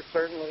Stricker,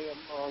 certainly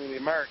among the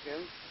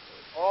Americans.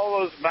 All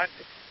those, Matt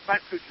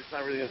Kuchar's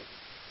not really has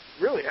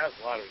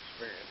a lot of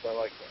experience. I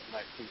like that,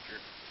 Matt Kuchar.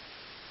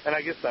 And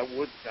I guess that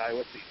Woods guy,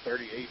 what's he,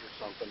 38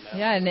 or something now?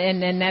 Yeah,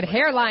 and that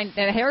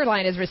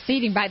hairline is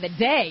receding by the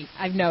day,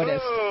 I've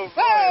noticed.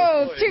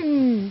 Whoa,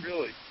 chung!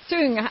 Really?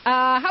 Chung.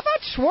 How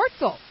about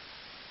Schwartzel?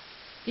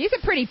 He's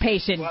a pretty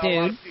patient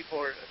dude.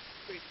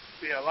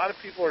 A lot of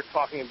people are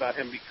talking about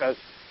him because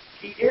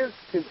he is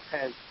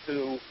content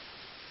to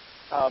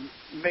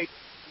make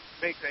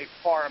a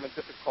par on a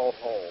difficult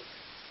hole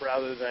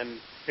rather than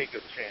take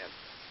a chance.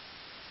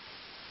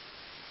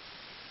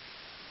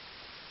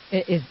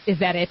 Is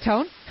that it,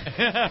 Tone?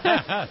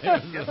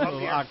 There's a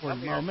little awkward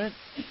moment.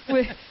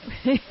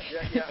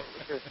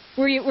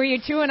 Were you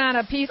chewing on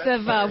a piece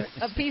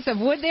of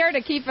wood there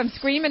to keep from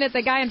screaming at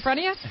the guy in front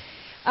of you?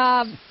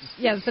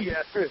 Yes.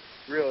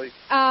 Really.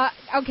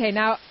 Okay,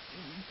 now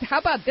how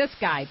about this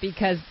guy?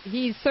 Because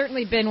he's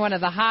certainly been one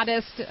of the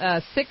hottest.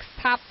 6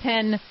 top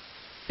 10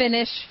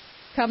 finish,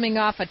 coming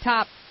off a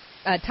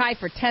tie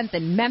for 10th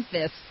in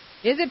Memphis.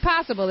 Is it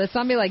possible that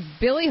somebody like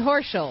Billy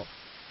Horschel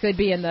could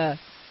be in the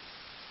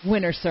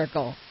winner's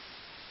circle?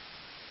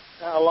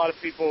 A lot of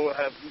people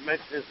have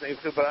mentioned his name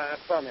too, but I'm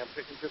telling you, I'm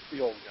picking just the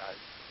old guys.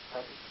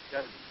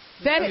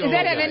 Does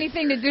that have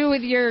anything to do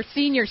with your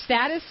senior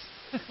status?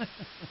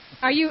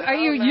 Are you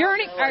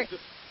yearning?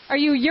 Are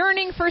you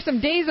yearning for some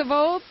days of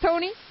old,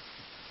 Tony?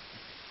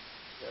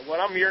 What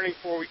I'm yearning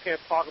for, we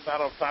can't talk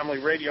about on family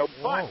radio,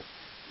 but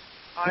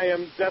I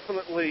am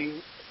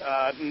definitely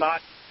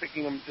not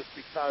picking them just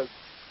because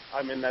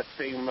I'm in that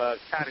same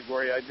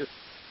category. I just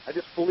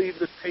believe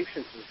that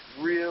patience is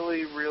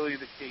really, really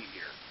the key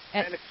here,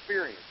 and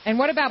experience. And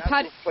what about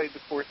putting? Played the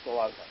course a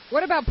lot of times.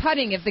 What about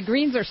putting? If the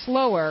greens are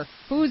slower,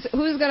 who's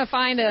going to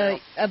find a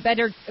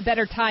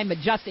better time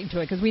adjusting to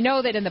it? Because we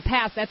know that in the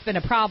past that's been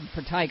a problem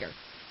for Tiger.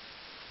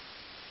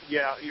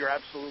 Yeah, you're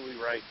absolutely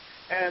right.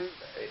 And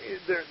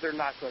they're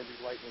not going to be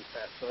lightning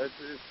fast.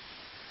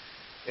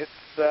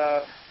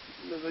 So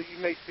you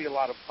may see a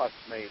lot of putts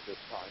made this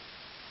time.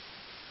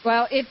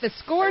 Well, if the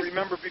scores... I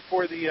remember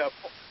before the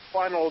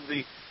final of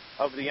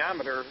the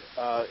amateur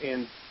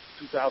in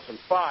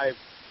 2005,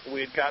 we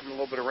had gotten a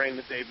little bit of rain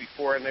the day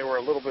before, and they were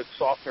a little bit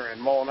softer, and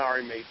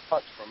Molinari made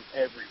putts from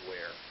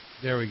everywhere.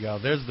 There we go.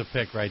 There's the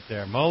pick right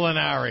there.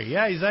 Molinari.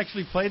 Yeah, he's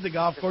actually played the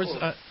golf course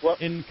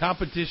in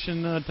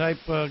competition type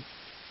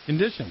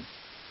conditions.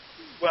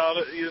 Well,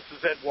 this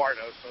is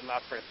Eduardo, so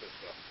not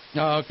Francisco.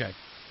 Oh, okay.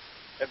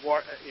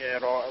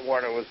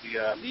 Eduardo was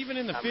the... even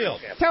in the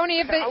field. Champion.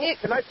 Tony,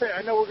 can I say,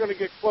 I know we're going to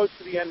get close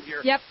to the end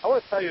here. Yep. I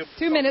want to tell you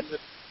 2 minutes. That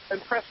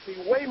impressed me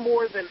way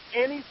more than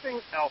anything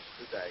else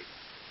today.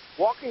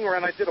 Walking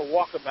around, I did a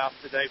walkabout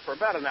today for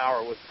about an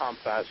hour with Tom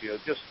Fazio,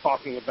 just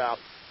talking about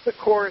the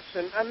course,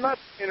 and I'm not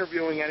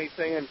interviewing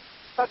anything and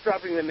not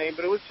dropping the name,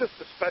 but it was just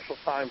a special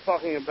time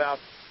talking about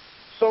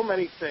so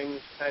many things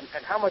and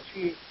how much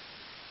he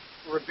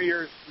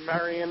reveres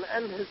Marion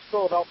and his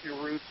Philadelphia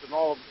roots and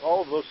all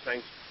of those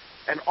things.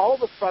 And all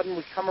of a sudden,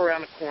 we come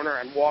around a corner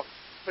and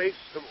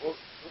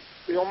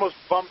we almost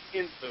bump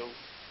into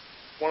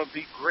one of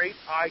the great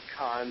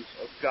icons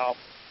of golf,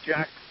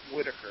 Jack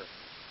Whitaker.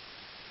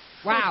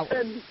 Wow.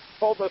 And he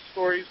told us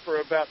stories for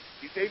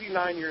he's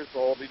 89 years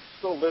old. He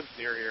still lives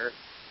near here.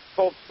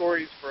 Told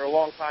stories for a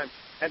long time.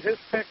 And his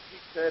pick, he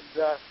said,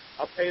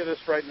 I'll tell you this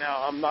right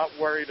now, I'm not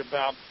worried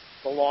about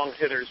the long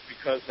hitters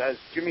because, as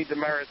Jimmy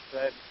Demaret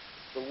said,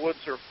 the woods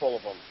are full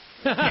of them.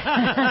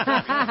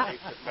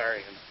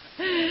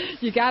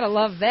 You got to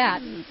love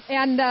that.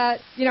 And, I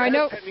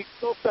know... And he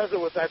still says it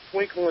with that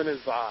twinkle in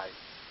his eye.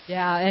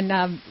 Yeah, and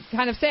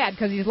kind of sad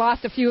because he's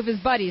lost a few of his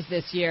buddies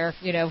this year,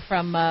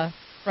 from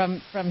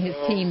his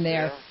team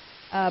there.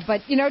 Yeah.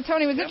 But,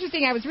 Tony, it was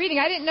interesting. I was reading.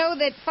 I didn't know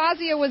that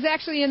Fazio was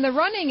actually in the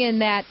running in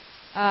that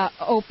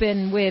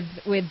Open with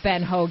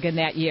Ben Hogan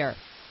that year.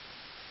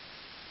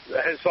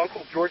 His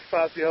uncle, George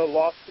Fazio,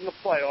 lost in the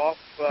playoff.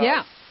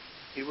 Yeah.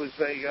 He was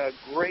a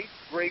great,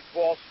 great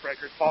ball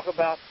striker. Talk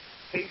about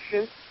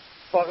patience.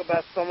 Talk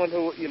about someone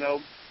who,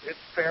 hits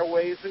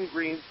fairways and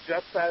greens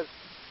just as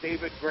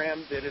David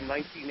Graham did in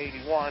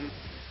 1981,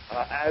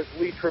 as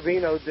Lee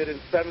Trevino did in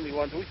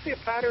 71. Do we see a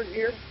pattern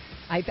here?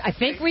 I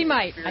think we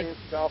might.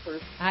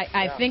 Golfers.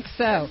 I think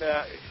so.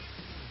 And,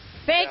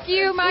 Thank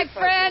you, my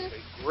friend.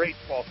 A great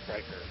ball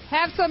striker.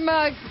 Have some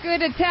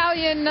good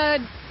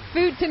Italian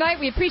food tonight.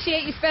 We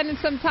appreciate you spending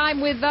some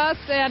time with us.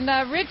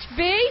 And Rich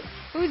B.,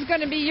 who's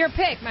going to be your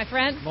pick, my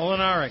friend?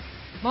 Molinari.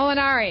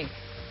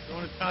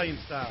 Going Italian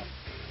style.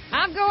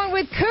 I'm going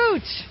with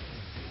Cooch.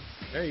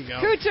 There you go.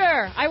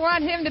 Coocher. I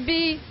want him to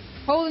be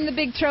holding the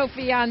big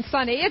trophy on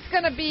Sunday. It's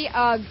going to be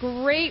a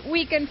great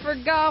weekend for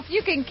golf.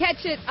 You can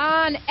catch it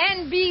on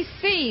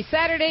NBC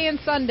Saturday and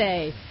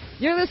Sunday.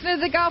 You're listening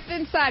to the Golf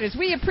Insiders.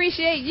 We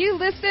appreciate you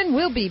listening.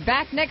 We'll be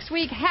back next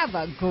week. Have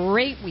a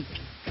great week.